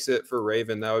and takes it for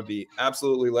Raven, that would be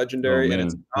absolutely legendary. Oh, and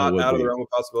it's man, that not would out of be. the realm of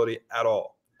possibility at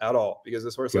all, because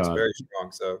this horse looks God. very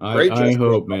strong. So I Jessica.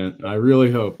 hope, man. I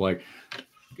really hope. Like,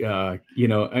 you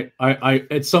know, I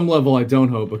at some level I don't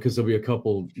hope, because there'll be a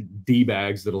couple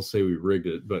D-bags that'll say we rigged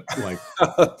it. But like,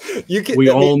 You can. we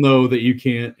I mean, all know that you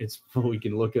can't. It's we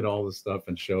can look at all the stuff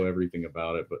and show everything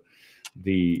about it. But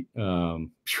the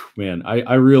man,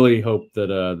 I really hope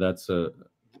that that's a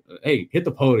hey, hit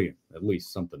the podium at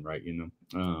least, something, right? You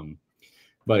know.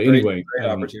 But anyway, great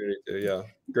opportunity to, yeah,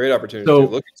 great opportunity.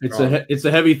 So it's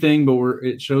a heavy thing, but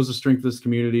it shows the strength of this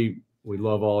community. We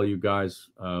love all you guys.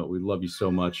 We love you so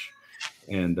much,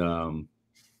 and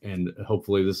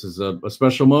hopefully this is a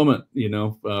special moment. You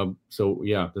know, so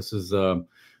yeah, this is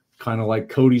kind of like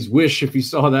Cody's wish. If you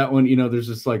saw that one, you know, there's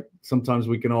just like sometimes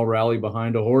we can all rally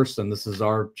behind a horse, and this is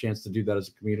our chance to do that as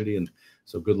a community. And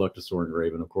so good luck to Soaring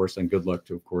Raven, of course, and good luck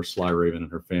to, of course, Sly Raven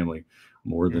and her family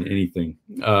more than anything.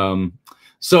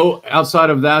 So outside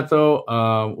of that,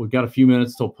 though, we've got a few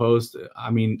minutes till post.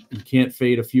 I mean, you can't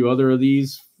fade a few other of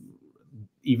these,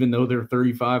 even though they're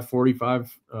 35,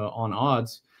 45 on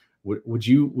odds. Would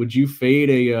you fade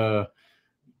a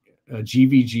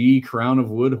GVG Crown of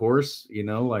Wood horse? You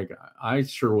know, like I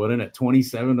sure wouldn't at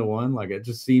 27-1. Like it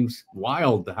just seems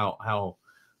wild how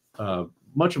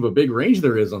much of a big range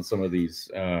there is on some of these.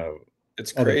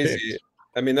 It's crazy.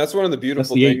 I mean, that's one of the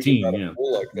beautiful things 18, about a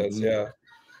pool like this. Yeah.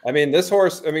 I mean, this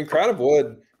horse, I mean, Crown of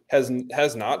Wood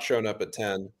has not shown up at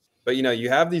 10, but you know, you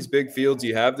have these big fields,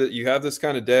 you have this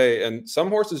kind of day, and some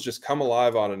horses just come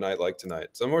alive on a night like tonight.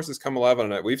 Some horses come alive on a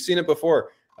night. We've seen it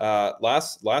before.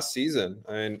 Last season.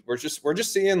 I mean, we're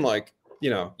just seeing, like, you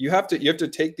know, you have to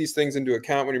take these things into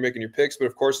account when you're making your picks, but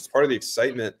of course it's part of the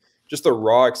excitement, just the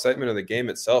raw excitement of the game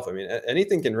itself. I mean,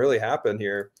 anything can really happen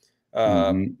here.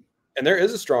 And there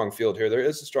is a strong field here. There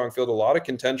is a strong field, a lot of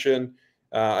contention.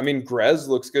 I mean, Grez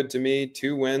looks good to me.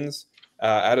 2 wins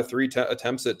out of 3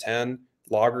 attempts at 10.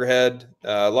 Loggerhead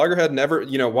never,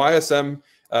 you know, YSM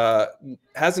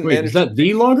hasn't managed. Is that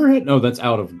the Loggerhead? No, that's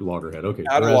out of Loggerhead. Okay,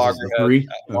 out of Loggerhead.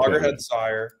 Loggerhead okay.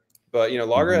 Sire, but you know,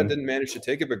 Loggerhead didn't manage to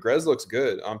take it. But Grez looks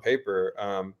good on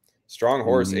paper. Strong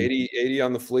horse, 80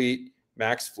 on the fleet,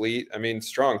 max fleet. I mean,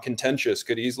 strong, contentious,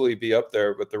 could easily be up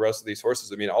there with the rest of these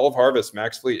horses. I mean, Olive Harvest,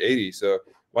 max fleet 80. So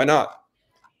why not?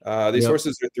 These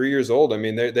horses are 3 years old. I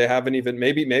mean, they haven't even,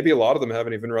 maybe a lot of them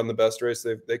haven't even run the best race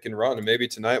they can run, and maybe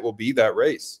tonight will be that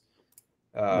race.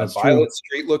 Violet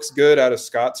Street looks good out of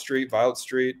Scott Street. Violet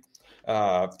Street,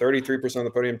 33% on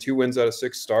the podium, 2 wins out of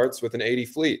 6 starts with an 80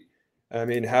 fleet. I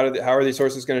mean, how are these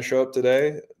horses going to show up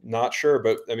today? Not sure,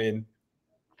 but I mean,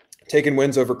 taking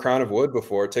wins over Crown of Wood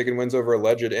before, taking wins over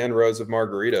Alleged and Rose of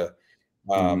Margarita.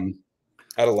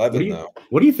 At 11, though.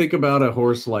 What do you think about a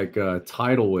horse like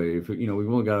Tidal Wave? You know,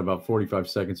 we've only got about 45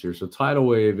 seconds here. So Tidal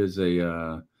Wave is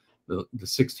the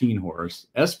 16 horse,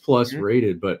 S+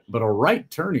 rated, but a right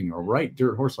turning or right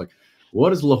dirt horse. Like,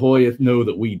 what does La Jolla know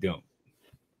that we don't?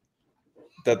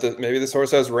 That maybe this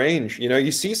horse has range. You know,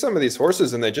 you see some of these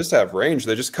horses and they just have range.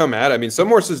 They just come at it. I mean, some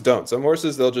horses don't. Some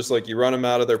horses, they'll just, like, you run them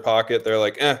out of their pocket. They're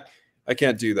like, I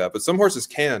can't do that. But some horses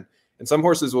can. And some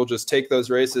horses will just take those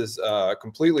races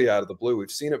completely out of the blue. We've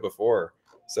seen it before.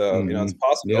 So, you know, it's a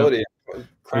possibility.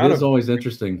 Yeah. It is always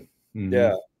interesting.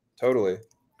 Yeah, totally.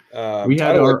 We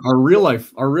had our real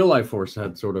life horse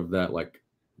had sort of that, like,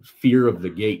 fear of the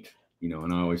gate, you know,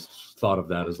 and I always thought of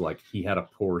that as like he had a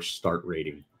poor start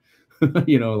rating.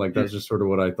 You know, like that's just sort of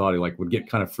what I thought. He like would get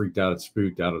kind of freaked out and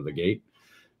spooked out of the gate.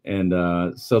 And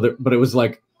but it was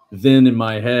like, then in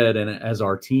my head and as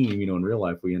our team, you know, in real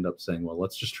life, we end up saying, well,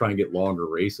 let's just try and get longer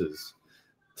races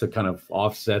to kind of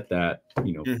offset that,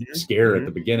 you know, scare at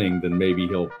the beginning. Then maybe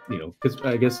he'll, you know, because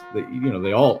I guess, you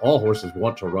know, all horses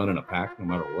want to run in a pack no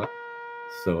matter what.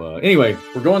 So anyway,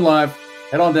 we're going live.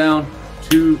 Head on down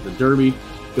to the Derby.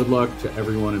 Good luck to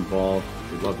everyone involved.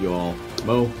 We love you all.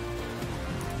 Mo,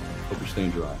 hope you're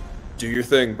staying dry. Do your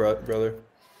thing, brother.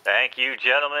 Thank you,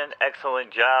 gentlemen.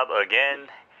 Excellent job again.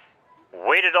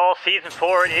 Waited all season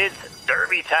for it. It's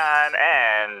Derby time,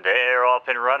 and they're off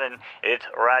and running. It's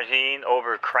Rajin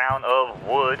over Crown of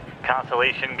Wood.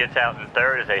 Constellation gets out in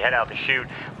third as they head out to shoot.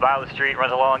 Violet Street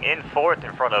runs along in fourth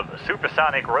in front of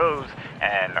Supersonic Rose.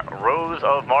 and Rose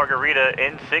of Margarita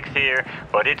in 6 here,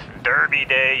 but it's Derby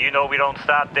Day. You know we don't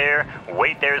stop there.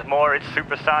 Wait, there's more. It's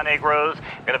Supersonic Rose.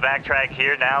 Gonna backtrack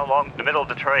here now along the middle of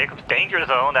Detroit. Here comes Danger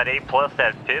Zone, that A+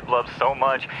 that Fib loves so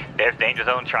much. There's Danger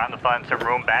Zone trying to find some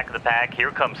room back of the pack.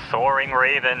 Here comes Soaring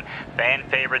Raven, fan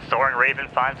favorite. Soaring Raven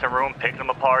finds some room, picking them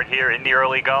apart here in the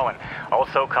early going.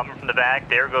 Also coming from the back,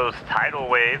 there goes Tidal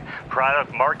Wave,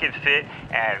 Product Market Fit,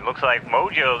 and looks like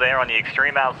Mojo there on the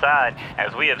extreme outside,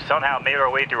 as we have somehow made our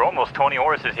way through almost 20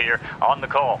 horses here on the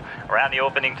call. Around the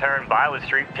opening turn, Violet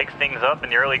Street picks things up in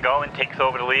the early going, takes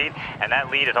over the lead, and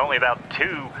that lead is only about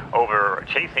 2 over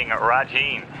chasing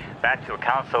Rajim. Back to a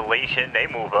Constellation, they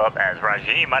move up as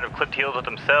Rajim might have clipped heels with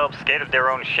themselves, scared of their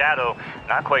own shadow.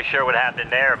 Not quite sure what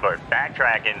happened there, but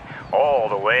backtracking all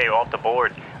the way off the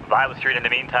board. Violet Street in the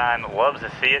meantime loves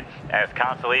to see it, as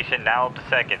Constellation now up to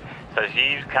second.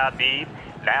 Sajid Khabib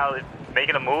now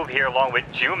making a move here along with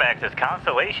Jumex as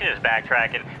Constellation is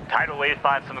backtracking. Tidal Wave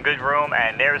finds some good room,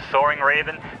 and there's Soaring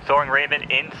Raven. Soaring Raven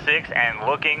in 6 and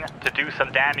looking to do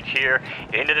some damage here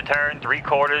into the turn,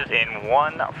 3/4 in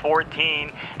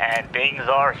 1:14, and things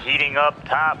are heating up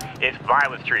top. It's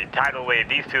Violet Street, Tidal Wave.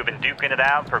 These two have been duking it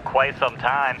out for quite some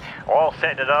time, all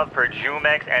setting it up for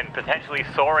Jumex and potentially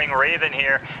Soaring Raven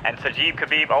here, and Sajid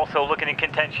Khabib also looking in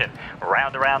contention.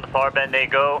 Round around the far bend they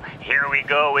go. Here we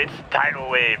go, it's Tidal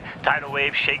Wave. Tidal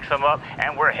Wave shakes them up,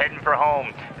 and we're heading for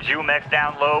home. Jumex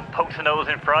down low, pokes a nose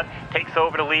in front, takes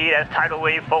over the lead as Tidal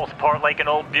Wave falls apart like an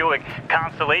old Buick.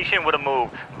 Constellation with a move.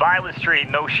 Violet Street,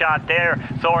 no shot there.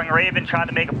 Soaring Raven trying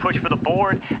to make a push for the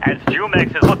board as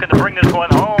Jumex is looking to bring this one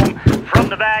home. From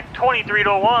the back,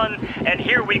 23-1, and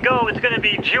here we go. It's going to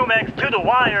be Jumex to the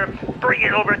wire. Bring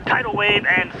it over Tidal Wave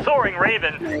and Soaring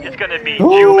Raven. It's going to be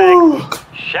Jumex.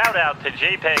 Shout out to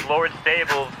JPEG Lord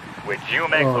Stables with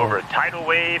Jumex over Tidal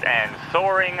Wave and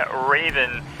Soaring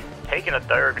Raven, taking a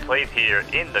 3rd place here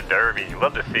in the Derby.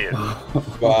 Love to see it.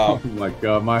 Wow. Oh my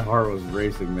God, my heart was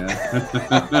racing, man.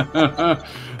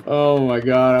 Oh my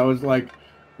God, I was like,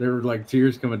 there were like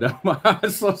tears coming down my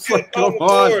eyes. I was like, come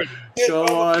on,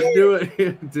 do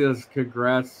it. Just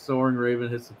congrats, Soaring Raven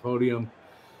hits the podium.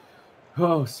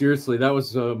 Oh, seriously, that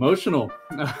was emotional.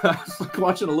 I was like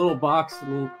watching a little box,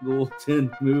 little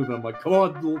tin move. I'm like, come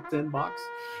on, little tin box.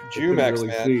 Jumex, really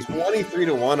man,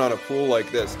 23-1 on a pool like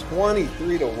this.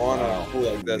 23-1 on a pool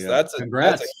like this. Yeah. That's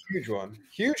a huge one.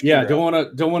 Huge. Yeah,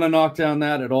 congrats. don't want to knock down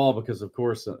that at all, because of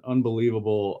course an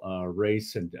unbelievable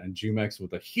race, and Jumex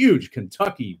with a huge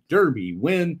Kentucky Derby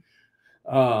win.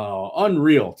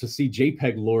 Unreal to see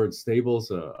JPEG Lord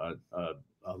Stables, a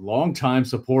longtime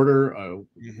supporter,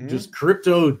 just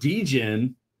crypto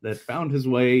degen that found his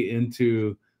way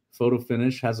into photo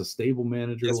finish, has a stable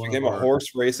manager. Yes, became a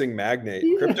horse racing magnate.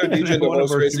 Yeah, crypto degen, the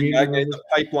horse racing magnate, the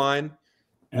pipeline.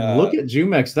 And look at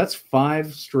Jumex, that's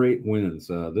 5 straight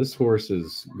wins. This horse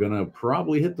is gonna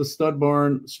probably hit the stud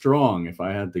barn strong, if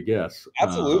I had to guess.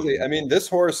 Absolutely. I mean, this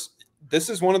horse, this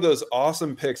is one of those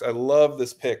awesome picks. I love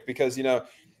this pick because you know,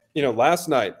 last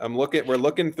night we're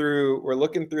looking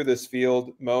through this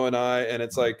field, Mo and I, and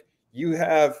it's like you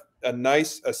have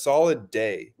a solid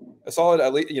day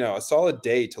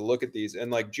to look at these. And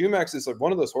like Jumex is like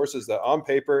one of those horses that on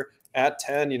paper at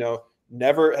 10,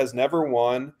 has never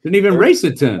won. Didn't even race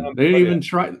at 10. They didn't even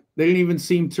try. They didn't even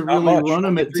seem to really run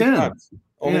him at 10.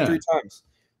 Only 3 times.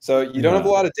 So you don't have a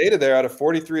lot of data there out of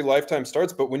 43 lifetime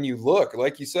starts. But when you look,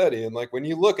 like you said, Ian, like when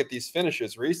you look at these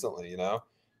finishes recently, on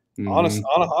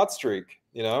a hot streak,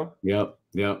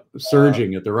 Yep.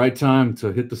 Surging at the right time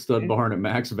to hit the stud barn at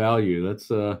max value. That's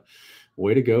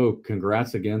way to go.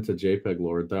 Congrats again to JPEG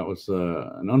Lord. That was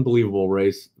an unbelievable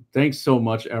race. Thanks so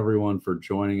much, everyone, for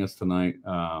joining us tonight.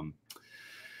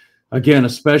 Again, a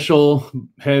special,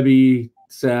 heavy,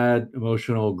 sad,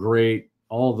 emotional, great,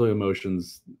 all the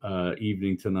emotions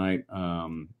evening tonight.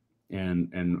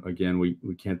 And again,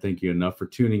 we can't thank you enough for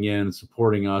tuning in,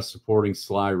 supporting us, supporting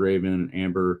Sly, Raven, and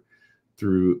Amber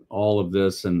through all of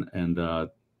this. And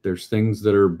there's things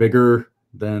that are bigger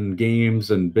than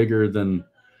games and bigger than,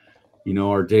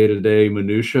 our day-to-day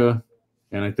minutia.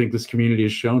 And I think this community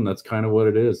has shown that's kind of what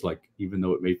it is. Like, even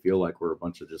though it may feel like we're a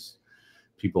bunch of just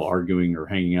people arguing or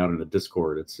hanging out in a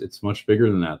Discord, it's much bigger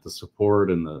than that. The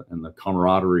support and the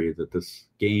camaraderie that this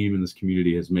game and this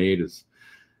community has made is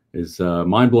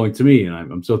mind-blowing to me, and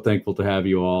I'm so thankful to have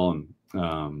you all.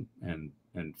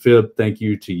 And Fib, thank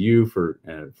you to you for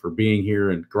being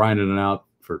here and grinding it out,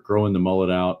 for growing the mullet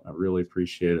out. I really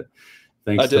appreciate it.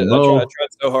 Thanks to Mo. I tried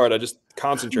so hard. I just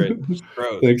concentrated.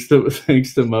 Thanks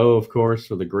to Mo, of course,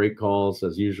 for the great calls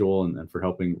as usual, and for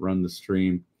helping run the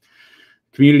stream.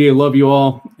 Community, I love you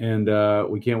all, and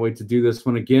we can't wait to do this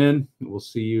one again. We'll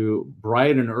see you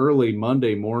bright and early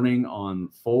Monday morning on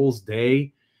Foles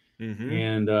Day,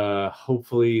 and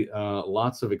hopefully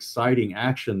lots of exciting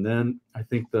action then. I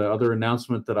think the other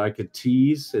announcement that I could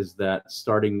tease is that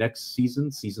starting next season,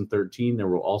 season 13, there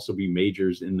will also be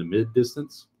majors in the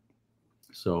mid-distance.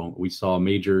 So we saw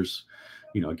majors,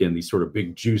 again, these sort of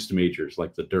big juiced majors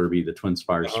like the Derby, the Twin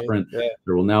Spires Sprint. Yeah.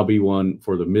 There will now be one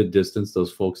for the mid distance.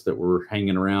 Those folks that were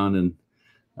hanging around and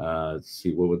let's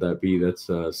see, what would that be? That's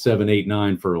 7, 8,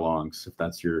 9 furlongs. If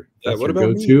that's your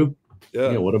go-to.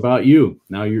 Yeah. What about you?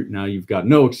 Now you've got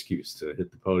no excuse to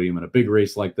hit the podium in a big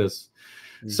race like this.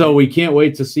 So we can't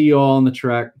wait to see you all on the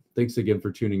track. Thanks again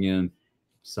for tuning in.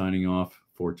 Signing off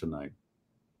for tonight.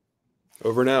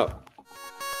 Over and out.